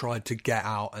just tried to get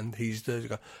out. And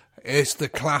it's the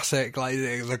classic, like,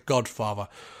 the Godfather.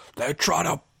 They try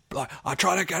to, like, I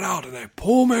try to get out and they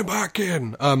pull me back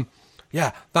in.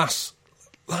 Yeah, that's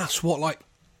what, like,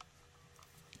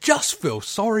 just feel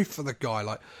sorry for the guy.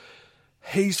 Like,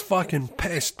 he's fucking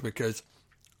pissed because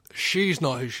she's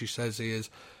not who she says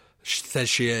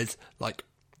she is. Like,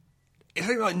 it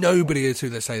ain't like nobody is who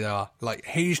they say they are. Like,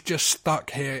 he's just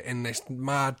stuck here in this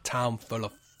mad town full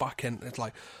of fucking, it's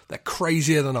like, they're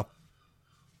crazier than a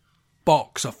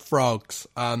box of frogs.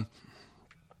 And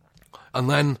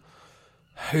then,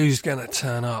 who's gonna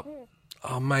turn up?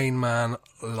 Our main man,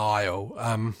 Lyle.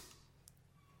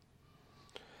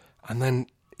 And then,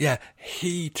 yeah,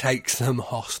 he takes them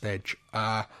hostage.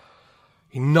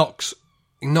 He knocks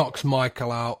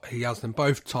Michael out. He has them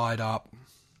both tied up.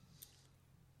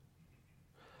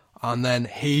 And then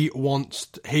he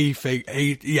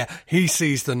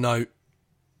sees the note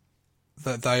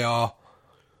that they are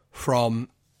on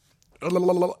the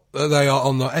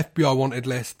FBI wanted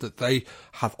list, that they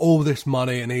have all this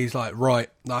money, and he's like, right,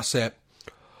 that's it.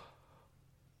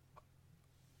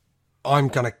 I'm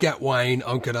going to get Wayne.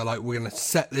 we're going to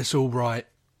set this all right.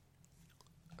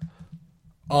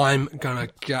 I'm going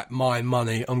to get my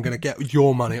money. I'm going to get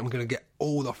your money. I'm going to get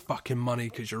all the fucking money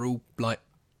because you're all, like,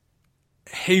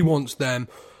 he wants them.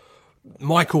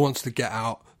 Michael wants to get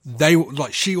out.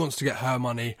 She wants to get her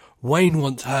money. Wayne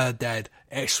wants her dead.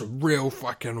 It's a real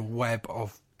fucking web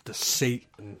of deceit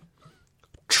and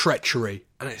treachery,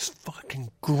 and it's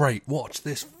fucking great. Watch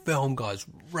this film, guys.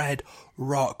 Red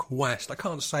Rock West. I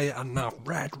can't say it enough.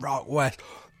 Red Rock West.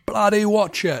 Bloody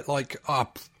watch it. Like, I'm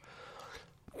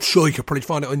sure you could probably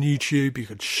find it on YouTube. You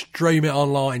could stream it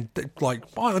online.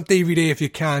 Like, buy it on DVD if you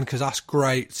can, because that's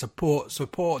great. Support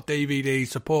DVD,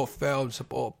 support film,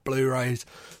 support Blu-rays,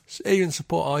 even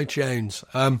support iTunes.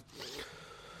 And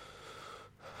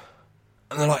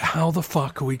they're like, how the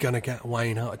fuck are we going to get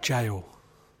Wayne out of jail?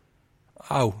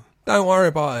 Oh, don't worry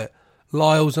about it.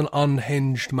 Lyle's an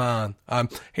unhinged man.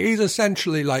 He's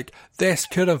essentially like, this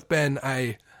could have been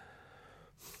a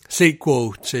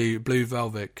sequel to Blue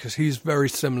Velvet, because he's very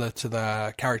similar to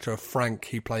the character of Frank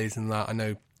he plays in that. I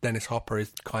know Dennis Hopper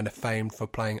is kind of famed for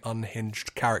playing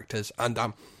unhinged characters. And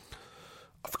I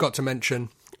forgot to mention,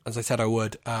 as I said I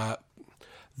would,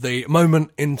 the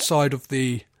moment inside of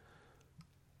the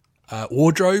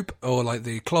wardrobe, or like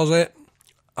the closet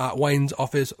at Wayne's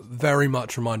office, very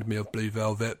much reminded me of Blue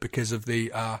Velvet, because of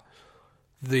that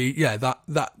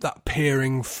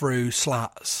peering through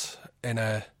slats in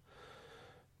a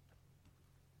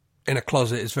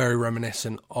closet is very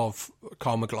reminiscent of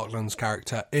Kyle MacLachlan's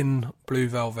character in Blue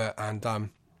Velvet. And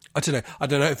I don't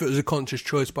know if it was a conscious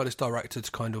choice by this director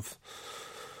to kind of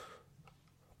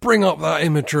bring up that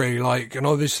imagery, like, and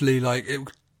obviously, like, it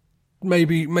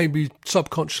maybe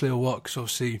subconsciously or what, because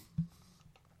obviously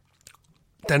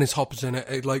Dennis Hopper's in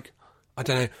it. Like, I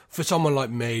don't know, for someone like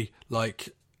me, like,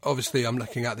 obviously I'm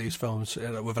looking at these films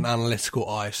with an analytical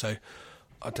eye, so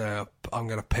I don't know, I'm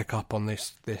going to pick up on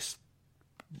this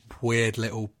weird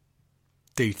little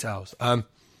details.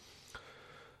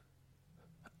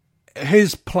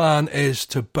 His plan is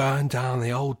to burn down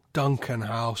the old Duncan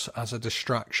house as a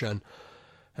distraction,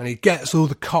 and he gets all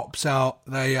the cops out.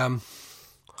 They're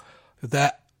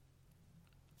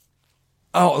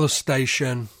out of the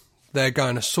station. They're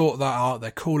going to sort that out.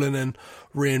 They're calling in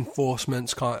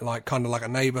reinforcements, kind of like a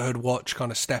neighbourhood watch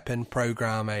kind of step-in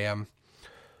program.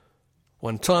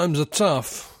 When times are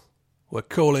tough, we're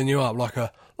calling you up like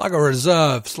a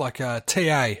reserves, like a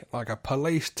TA, like a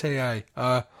police TA.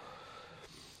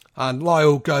 And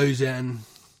Lyle goes in,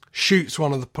 shoots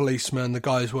one of the policemen, the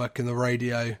guy's working the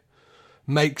radio,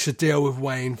 makes a deal with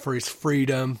Wayne for his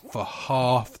freedom for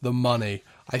half the money.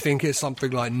 I think it's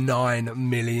something like $9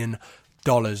 million.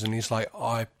 And he's like,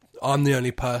 I'm the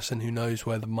only person who knows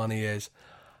where the money is,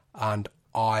 and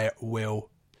I will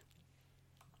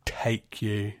take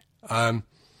you.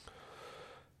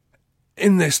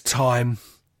 In this time,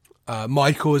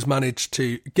 Michael has managed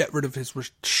to get rid of his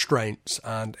restraints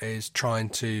and is trying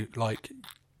to, like,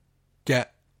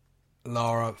 get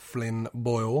Lara Flynn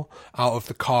Boyle out of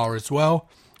the car as well,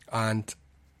 and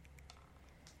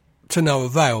to no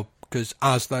avail, because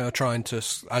as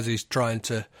he's trying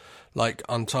to like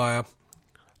untie her,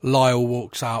 Lyle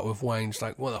walks out with Wayne's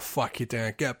like, what the fuck you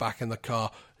doing? Get back in the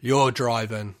car. You're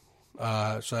driving.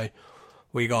 So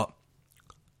we got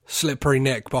Slippery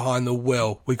Nick behind the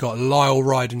wheel. We got Lyle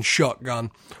riding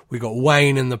shotgun. We got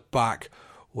Wayne in the back.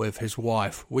 with his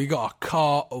wife. We got a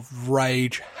car of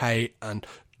rage, hate, and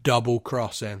double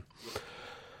crossing.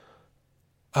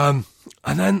 And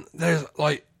then there's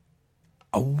like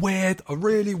a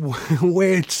really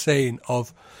weird scene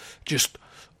of just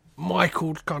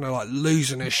Michael kind of like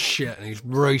losing his shit, and he's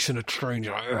racing a train,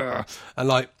 like, and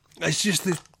like it's just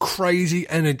this crazy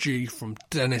energy from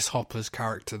Dennis Hopper's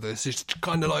character. This is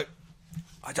kind of like,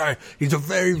 I don't know, he's a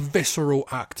very visceral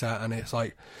actor, and it's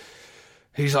like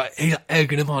he's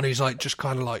egging him on. He's like just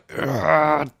kind of like,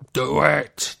 do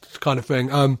it kind of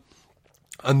thing.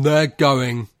 And they're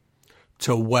going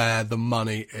to where the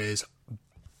money is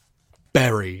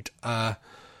buried.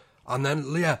 And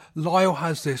then, yeah, Lyle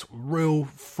has this real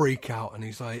freak out, and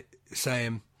he's like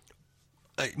saying,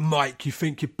 like, Mike, you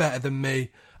think you're better than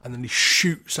me? And then he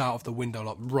shoots out of the window,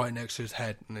 like right next to his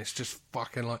head, and it's just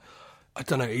fucking like, I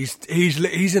don't know.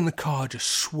 He's in the car just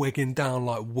swigging down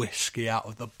like whiskey out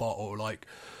of the bottle. Like,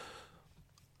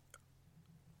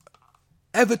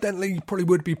 evidently, you probably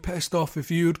would be pissed off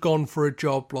if you'd gone for a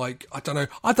job. Like, I don't know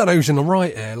who's in the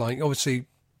right here. Like, obviously,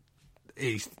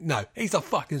 he's a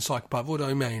fucking psychopath. What do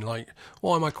I mean? Like,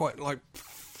 why am I quite like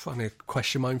funny to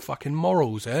question my own fucking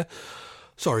morals here?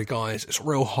 Sorry, guys, it's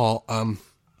real hot.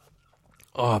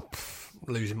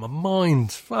 Losing my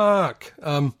mind. Fuck.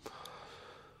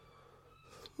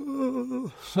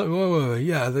 So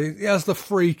yeah, he has the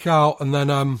freak out, and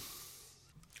then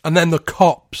the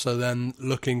cops are then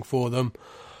looking for them.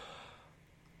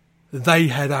 They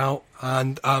head out,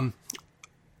 and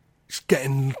it's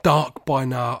getting dark by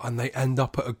now, and they end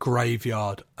up at a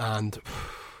graveyard, and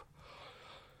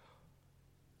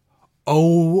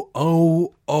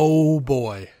oh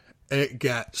boy, it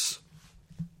gets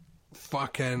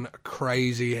fucking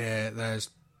crazy here. There's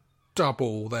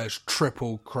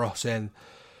triple crossing.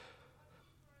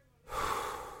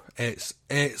 It's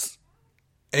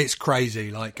crazy.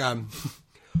 Like,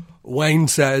 Wayne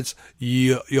says,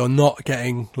 you're not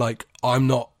getting, like, I'm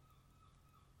not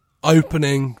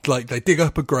opening, like, they dig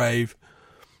up a grave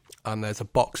and there's a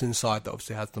box inside that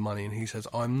obviously has the money, and he says,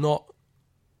 I'm not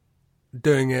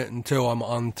doing it until I'm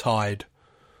untied,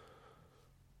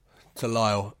 to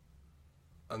Lyle.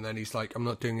 And then he's like, I'm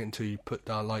not doing it until you put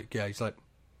down, like, yeah, he's like,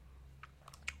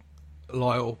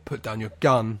 Lyle, put down your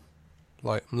gun.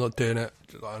 Like, I'm not doing it.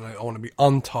 I want to be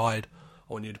untied.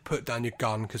 I want you to put down your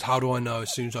gun, because how do I know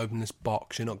as soon as I open this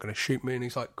box you're not going to shoot me? And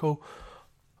he's like, cool,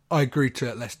 I agree to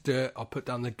it, let's do it. I'll put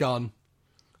down the gun.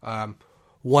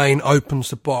 Wayne opens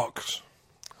the box.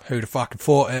 Who'd have fucking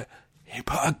thought it? He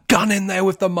put a gun in there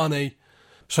with the money.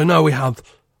 So now we have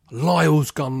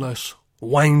Lyle's gunless,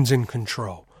 Wayne's in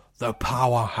control. The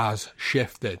power has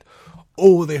shifted.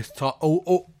 All this time,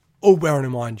 all bearing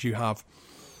in mind, you have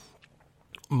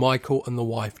Michael and the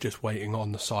wife just waiting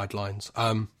on the sidelines.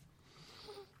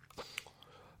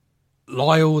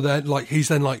 Lyle then, like, he's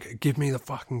then like, give me the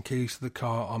fucking keys to the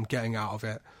car. I'm getting out of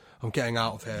it. I'm getting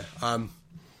out of here.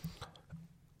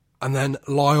 And then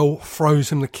Lyle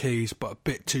throws him the keys, but a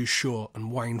bit too short,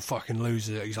 and Wayne fucking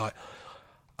loses it. He's like,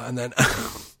 and then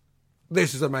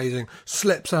this is amazing.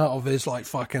 Slips out of his like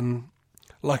fucking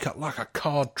like a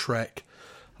card trick,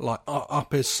 like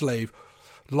up his sleeve.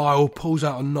 Lyle pulls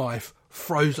out a knife,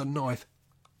 throws a knife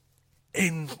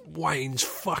in Wayne's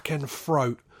fucking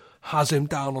throat, has him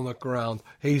down on the ground.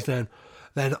 He's then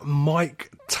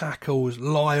Mike tackles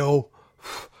Lyle.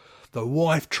 The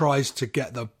wife tries to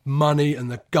get the money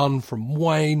and the gun from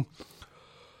Wayne.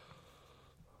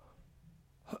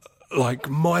 Like,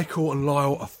 Michael and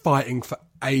Lyle are fighting for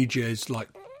ages, like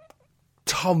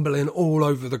tumbling all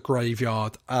over the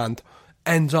graveyard, and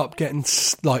ends up getting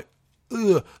like,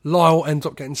 Lyle ends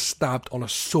up getting stabbed on a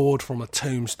sword from a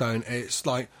tombstone. It's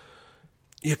like,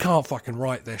 you can't fucking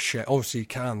write this shit. Obviously you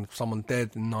can. Someone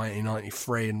did in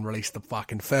 1993 and released the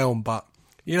fucking film, but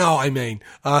you know what I mean.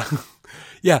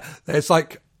 Yeah, it's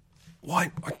like,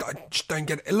 why? I just don't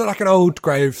get it. It looked like an old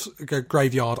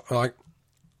graveyard. Like,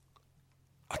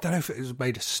 I don't know if it was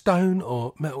made of stone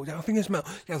or metal. I think it's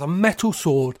metal. He has a metal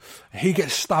sword. He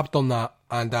gets stabbed on that,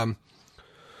 and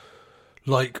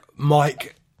like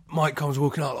Mike comes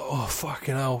walking out like, oh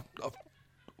fucking hell,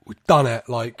 we've done it.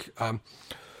 Like,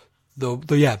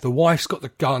 the wife's got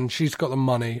the gun, she's got the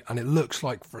money, and it looks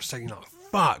like for a second, like,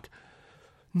 fuck.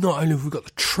 Not only have we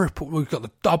got we've got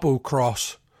the double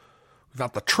cross, we've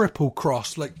had the triple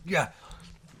cross. Like, yeah,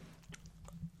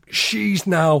 she's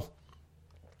now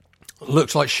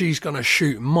looks like she's gonna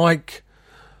shoot Mike,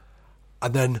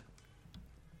 and then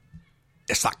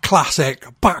it's that classic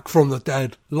back from the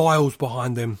dead. Lyle's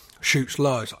behind him, shoots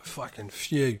low. It's like, fucking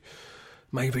phew,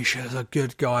 maybe she's a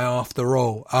good guy after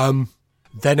all.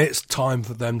 Then it's time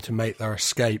for them to make their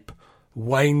escape.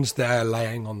 Wayne's there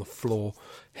laying on the floor.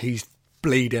 He's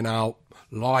bleeding out.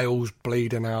 Lyle's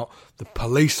bleeding out. The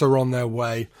police are on their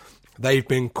way. They've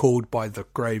been called by the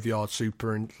graveyard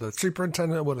the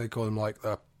superintendent, what do they call him, like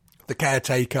the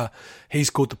caretaker. He's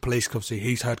called the police because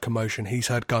he's heard commotion. He's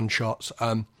heard gunshots.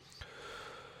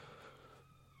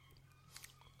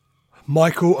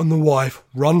 Michael and the wife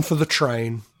run for the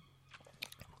train.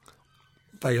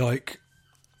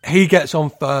 He gets on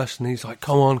first and he's like,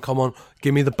 come on,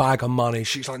 give me the bag of money.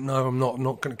 She's like, no, I'm not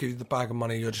going to give you the bag of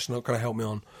money. You're just not going to help me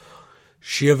on.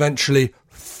 She eventually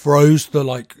throws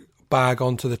the bag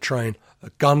onto the train. A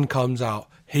gun comes out.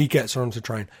 He gets her onto the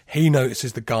train. He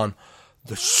notices the gun.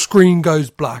 The screen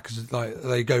goes black as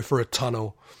they go through a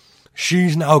tunnel.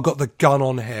 She's now got the gun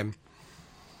on him.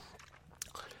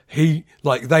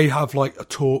 They have a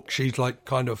talk. She's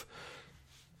kind of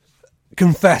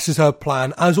confesses her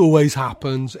plan, as always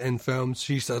happens in films.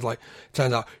 She says,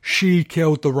 turns out she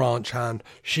killed the ranch hand.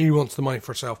 She wants the money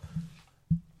for herself.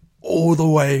 All the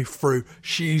way through,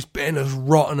 she's been as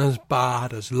rotten, as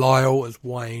bad as Lyle, as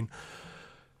Wayne.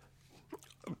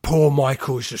 Poor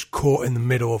Michael's just caught in the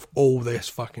middle of all this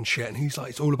fucking shit, and he's like,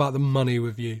 it's all about the money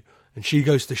with you. And she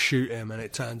goes to shoot him, and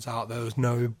it turns out there was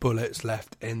no bullets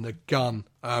left in the gun.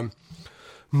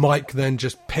 Mike then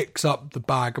just picks up the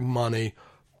bag of money,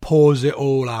 pours it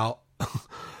all out,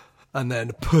 and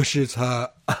then pushes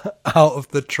her out of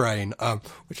the train,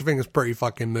 which I think is pretty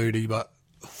fucking moody, but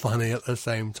funny at the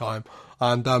same time.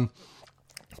 And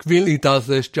conveniently does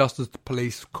this just as the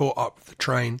police caught up with the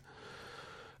train.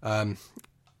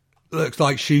 Looks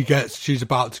like she's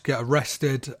about to get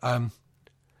arrested.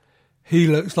 He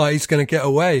looks like he's going to get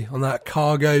away on that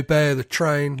cargo bay of the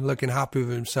train, looking happy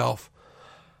with himself.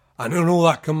 And in all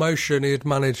that commotion, he had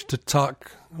managed to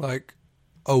tuck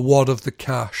a wad of the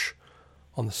cash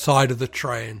on the side of the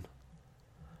train.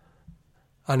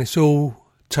 And it's all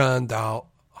turned out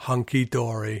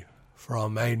hunky-dory for our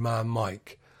main man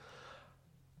Mike.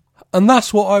 And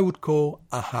that's what I would call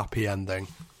a happy ending.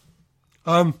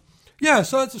 So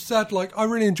as I said, I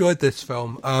really enjoyed this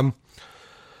film. I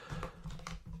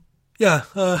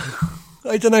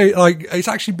don't know, it's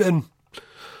actually been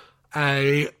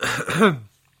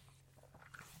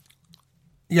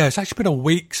it's actually been a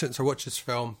week since I watched this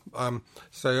film.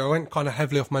 So I went kind of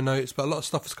heavily off my notes, but a lot of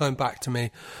stuff was coming back to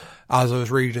me as I was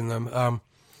reading them. I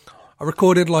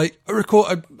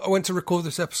went to record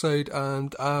this episode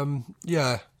and,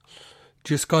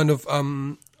 just kind of, I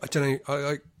don't know,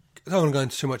 I don't want to go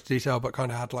into too much detail, but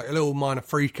kind of had a little minor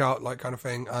freak out, kind of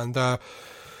thing. And,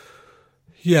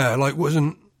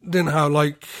 didn't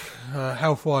have,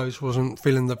 health-wise wasn't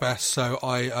feeling the best. So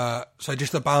I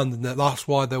just abandoned it. That's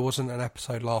why there wasn't an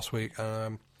episode last week.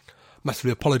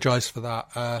 Massively apologise for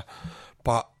that.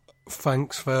 But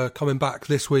thanks for coming back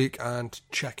this week and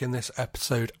checking this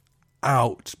episode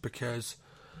out, because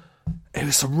it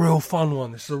was a real fun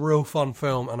one. This is a real fun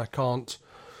film, and I can't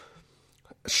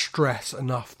stress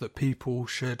enough that people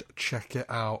should check it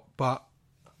out. But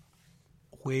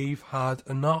we've had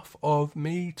enough of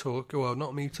me talk. Well,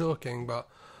 not me talking, but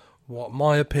what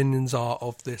my opinions are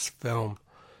of this film.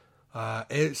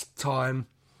 It's time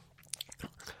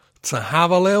to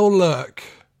have a little look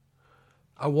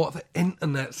at what the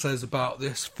internet says about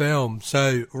this film.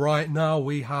 So right now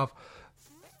we have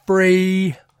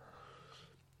 3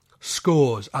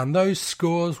 scores, and those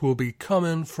scores will be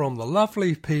coming from the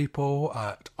lovely people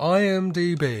at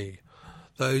IMDb,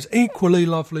 those equally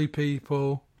lovely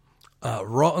people at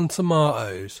Rotten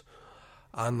Tomatoes,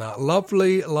 and that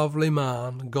lovely, lovely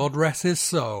man, God rest his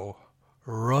soul,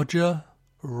 Roger,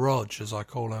 as I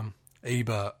call him,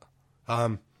 Ebert.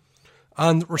 And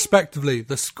respectively,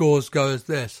 the scores go as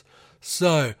this.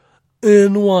 So,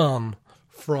 in 1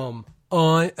 from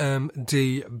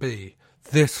IMDb,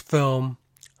 this film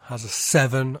has a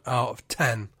 7 out of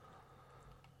 10.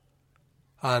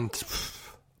 And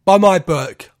by my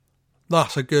book,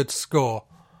 that's a good score.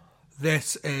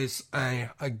 This is a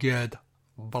good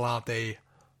bloody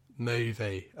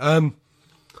movie. The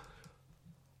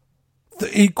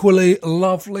equally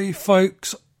lovely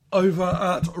folks over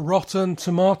at Rotten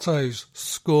Tomatoes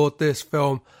scored this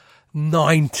film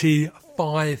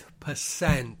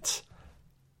 95%.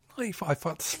 95,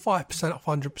 that's 5% off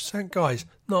 100%, guys.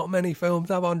 Not many films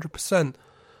have 100%.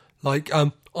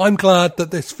 I'm glad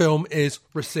that this film is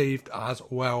received as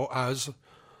well as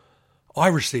I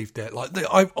received it.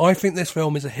 I think this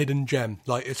film is a hidden gem.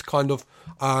 It's kind of,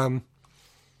 I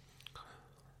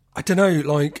don't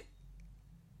know,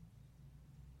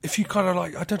 if you kind of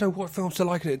I don't know what films to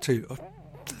liken it to.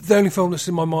 The only film that's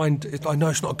in my mind, I know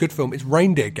it's not a good film, it's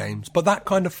Reindeer Games. But that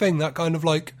kind of thing, that kind of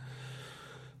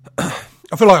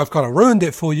I feel like I've kind of ruined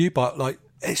it for you, but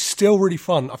it's still really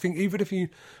fun. I think even if you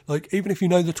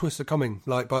know the twists are coming,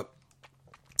 but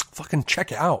fucking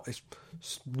check it out. It's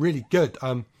really good.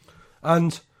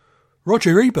 And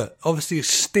Roger Ebert, obviously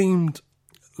esteemed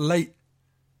late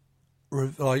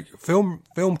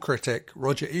film critic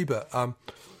Roger Ebert,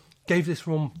 gave this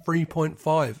one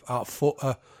 3.5 out of 4.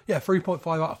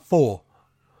 3.5 out of 4.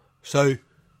 So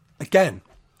again,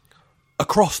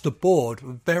 across the board,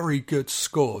 very good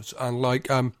scores,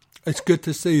 and it's good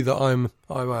to see that I am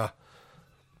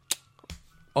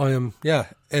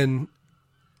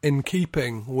in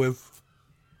keeping with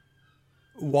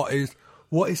what is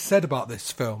said about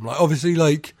this film. Obviously,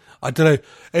 I don't know,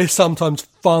 it's sometimes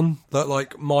fun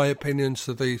that my opinions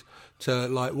to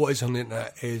what is on the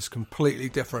internet is completely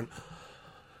different.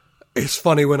 It's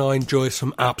funny when I enjoy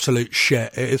some absolute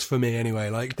shit. It is for me anyway.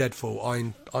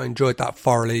 Deadfall, I enjoyed that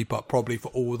thoroughly, but probably for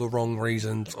all the wrong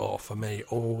reasons, or for me,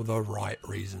 all the right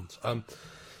reasons. But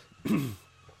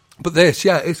this,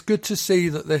 it's good to see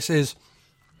that this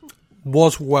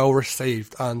was well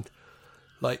received, and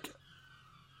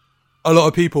a lot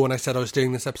of people, when I said I was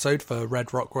doing this episode for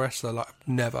Red Rock West, they're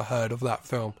never heard of that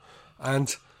film,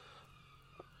 and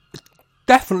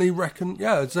definitely reckon,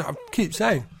 as I keep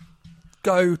saying,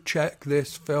 go check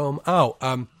this film out.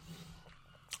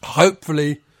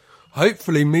 Hopefully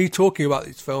me talking about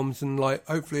these films and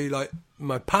hopefully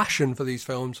my passion for these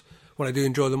films, when I do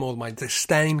enjoy them all, my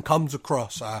disdain comes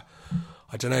across. I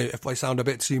don't know if I sound a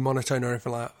bit too monotone or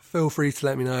anything like that. Feel free to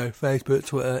let me know. Facebook,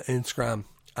 Twitter, Instagram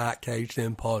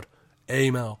 @CagedInPod.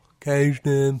 Email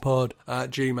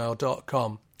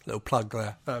cagedinpod@gmail.com. Little plug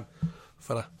there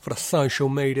for the social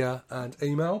media and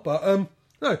email. But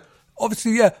no.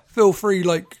 Obviously, feel free,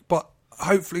 but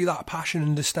hopefully that passion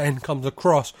and disdain comes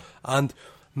across and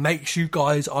makes you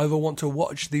guys either want to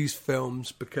watch these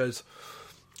films because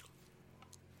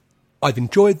I've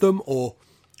enjoyed them, or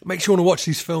makes you want to watch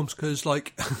these films because, a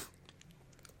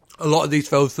lot of these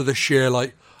films for the sheer,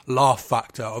 laugh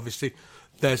factor. Obviously,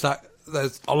 there's a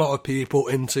lot of people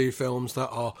into films that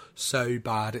are so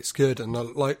bad it's good, and, a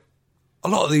lot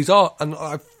of these are, and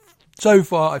so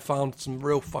far, I found some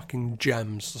real fucking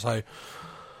gems. So,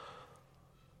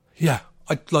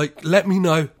 let me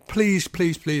know. Please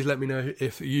let me know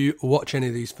if you watch any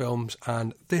of these films.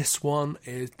 And this one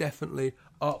is definitely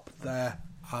up there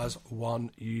as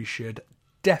one you should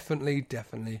definitely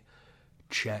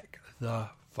check the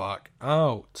fuck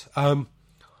out.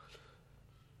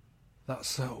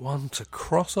 That's one to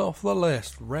cross off the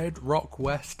list. Red Rock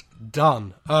West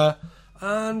done.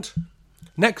 And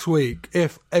next week,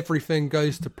 if everything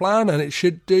goes to plan, and it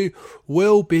should do,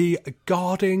 will be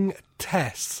Guarding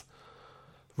Tess,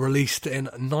 released in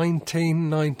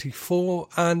 1994,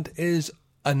 and is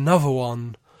another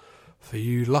one for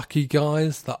you lucky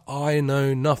guys that I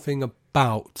know nothing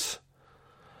about.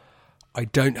 I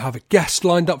don't have a guest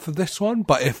lined up for this one,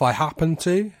 but if I happen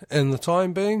to, in the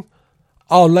time being,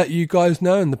 I'll let you guys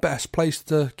know, and the best place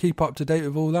to keep up to date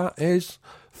with all that is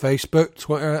Facebook,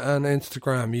 Twitter, and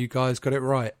Instagram. You guys got it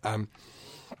right. And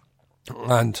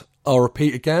I'll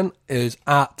repeat again, is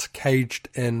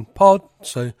 @CagedInPod.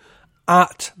 So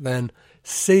then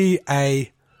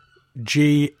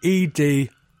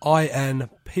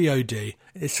CAGEDINPOD.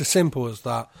 It's as simple as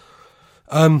that.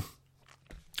 I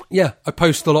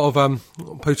post a lot of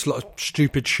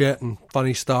stupid shit and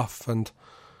funny stuff and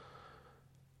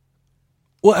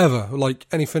whatever,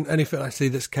 anything I see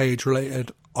that's Cage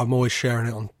related, I'm always sharing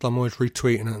it I'm always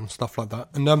retweeting it and stuff like that.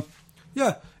 And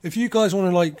if you guys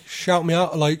want to shout me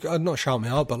out, not shout me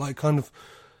out, but kind of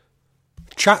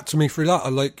chat to me through that,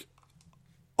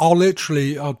 I'll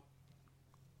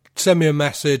send me a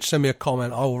message, send me a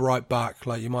comment, I'll write back.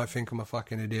 You might think I'm a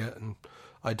fucking idiot, and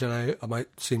I don't know, I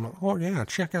might seem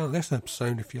check out this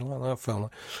episode if you like that film.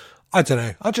 I don't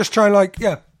know, I just try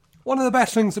one of the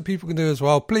best things that people can do as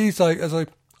well, please, I don't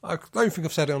think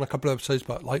I've said it on a couple of episodes,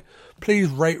 but please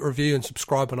rate, review and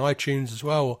subscribe on iTunes as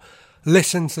well, or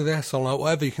listen to this on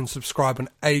whatever. You can subscribe on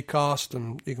Acast,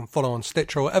 and you can follow on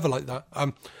Stitcher or whatever like that.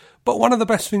 But one of the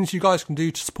best things you guys can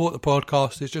do to support the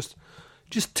podcast is just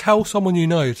tell someone you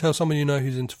know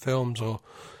who's into films, or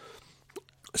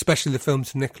especially the films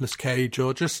of Nicolas Cage,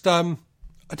 or just I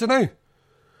don't know,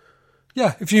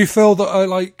 if you feel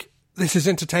that this is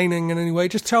entertaining in any way,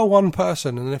 just tell one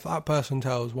person, and if that person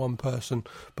tells one person,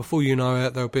 before you know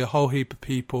it, there'll be a whole heap of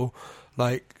people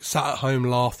sat at home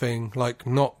laughing,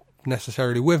 not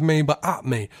necessarily with me, but at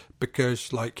me, because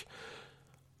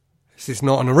this is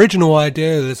not an original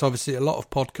idea. There's obviously a lot of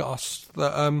podcasts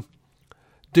that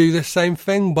do this same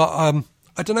thing, but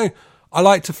I don't know, I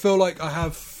like to feel like I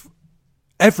have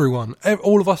everyone,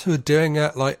 all of us who are doing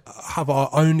it, have our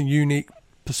own unique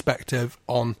perspective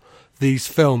on these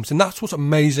films. And that's what's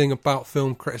amazing about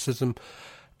film criticism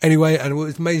anyway, and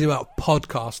what's amazing about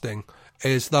podcasting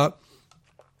is that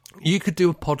you could do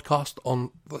a podcast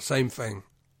on the same thing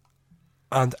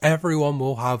and everyone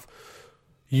will have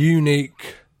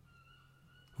unique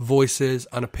voices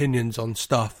and opinions on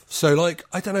stuff. So, like,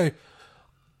 I don't know,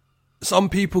 some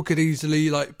people could easily,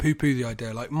 like, poo-poo the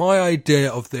idea. Like, my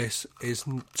idea of this is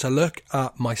to look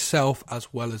at myself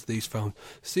as well as these films.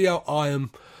 See how I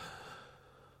am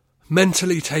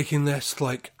mentally taking this,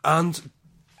 like, and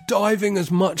diving as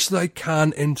much as I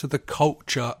can into the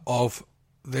culture of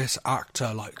this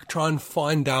actor. Like, try and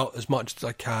find out as much as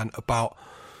I can about,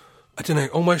 I don't know,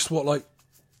 almost what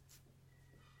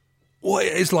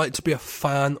it is like to be a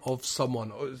fan of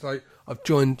someone. It's like, I've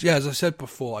joined, as I said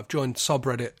before, I've joined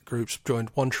subreddit groups, I've joined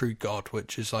One True God,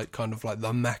 which is like kind of like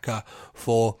the mecca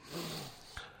for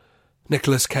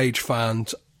Nicolas Cage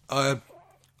fans. I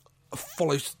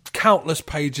follow countless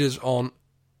pages on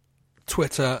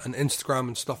Twitter and Instagram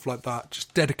and stuff like that,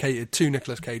 just dedicated to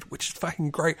Nicolas Cage, which is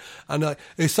fucking great. And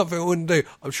it's something I wouldn't do.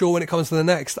 I'm sure when it comes to the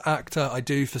next actor I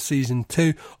do for season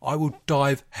 2, I will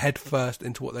dive headfirst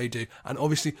into what they do. And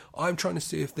obviously, I'm trying to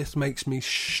see if this makes me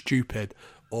stupid,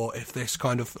 or if this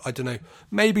kind of, I don't know,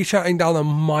 maybe chatting down a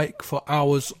mic for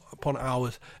hours upon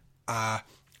hours.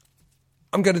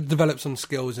 I'm going to develop some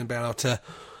skills in being able to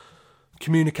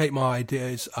communicate my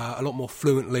ideas a lot more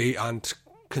fluently and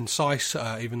concise,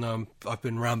 even though I've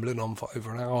been rambling on for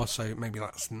over an hour, so maybe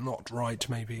that's not right.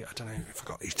 Maybe, I don't know, if I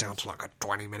got these down to like a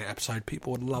 20-minute episode,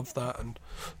 people would love that and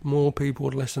more people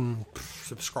would listen,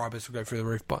 subscribers would go through the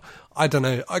roof. But I don't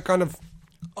know, I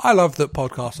love that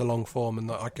podcasts are long form and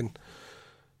that I can,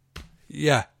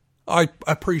 I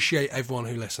appreciate everyone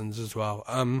who listens as well.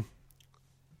 I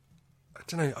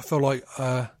don't know, I feel like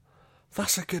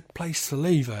that's a good place to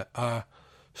leave it.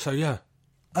 So yeah,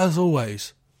 as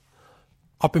always,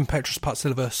 I've been Petrus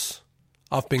Patsilivus.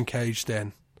 I've been Caged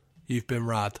In. You've been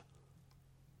rad.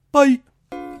 Bye.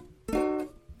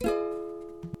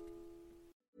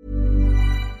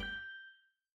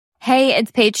 Hey,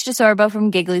 it's Paige DeSorbo from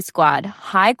Giggly Squad.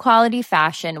 High quality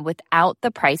fashion without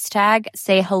the price tag.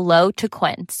 Say hello to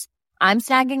Quince. I'm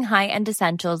snagging high-end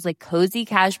essentials like cozy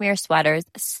cashmere sweaters,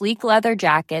 sleek leather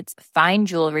jackets, fine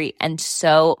jewelry, and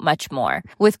so much more.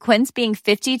 With Quince being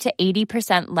 50 to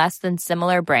 80% less than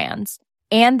similar brands.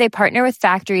 And they partner with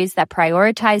factories that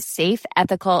prioritize safe,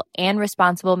 ethical, and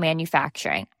responsible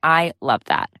manufacturing. I love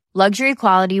that. Luxury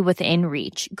quality within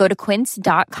reach. Go to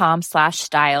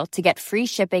quince.com/style to get free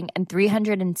shipping and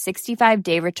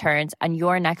 365-day returns on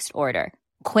your next order.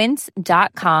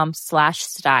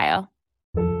 Quince.com/style.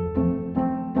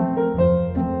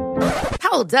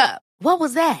 Hold up. What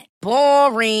was that?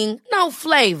 Boring. No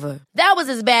flavor. That was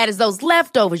as bad as those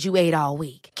leftovers you ate all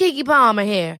week. Keke Palmer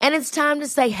here. And it's time to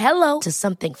say hello to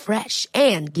something fresh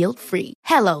and guilt-free.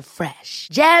 HelloFresh.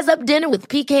 Jazz up dinner with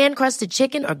pecan-crusted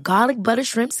chicken or garlic butter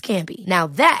shrimp scampi. Now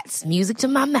that's music to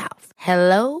my mouth.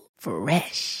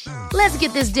 HelloFresh. Let's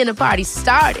get this dinner party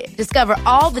started. Discover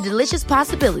all the delicious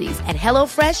possibilities at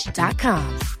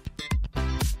HelloFresh.com.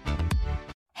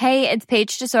 Hey, it's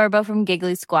Paige DeSorbo from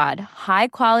Giggly Squad. High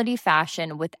quality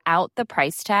fashion without the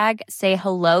price tag. Say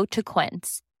hello to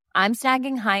Quince. I'm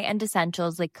snagging high-end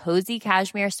essentials like cozy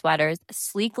cashmere sweaters,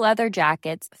 sleek leather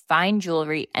jackets, fine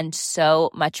jewelry, and so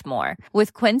much more.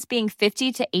 With Quince being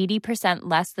 50 to 80%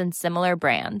 less than similar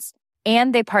brands.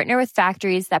 And they partner with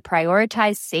factories that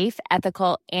prioritize safe,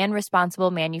 ethical, and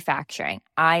responsible manufacturing.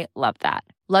 I love that.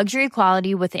 Luxury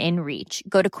quality within reach.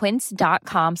 Go to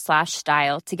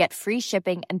quince.com/style to get free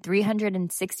shipping and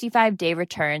 365-day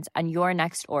returns on your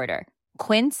next order.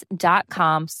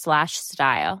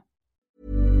 Quince.com/style.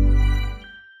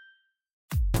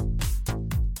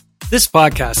 This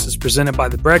podcast is presented by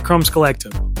the Breadcrumbs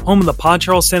Collective, home of the Pod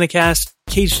Charles Cinecast,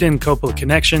 Caged In Coppola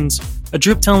Connections, A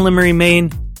Driptown Limerick, Maine,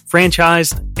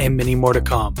 Franchised, and many more to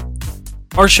come.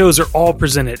 Our shows are all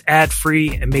presented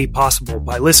ad-free and made possible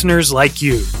by listeners like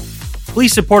you.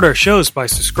 Please support our shows by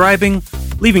subscribing,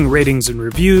 leaving ratings and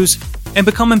reviews, and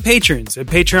becoming patrons at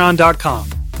patreon.com.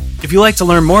 If you'd like to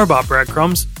learn more about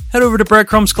Breadcrumbs, head over to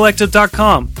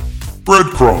breadcrumbscollective.com.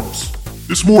 Breadcrumbs.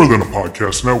 It's more than a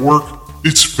podcast network.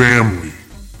 It's family.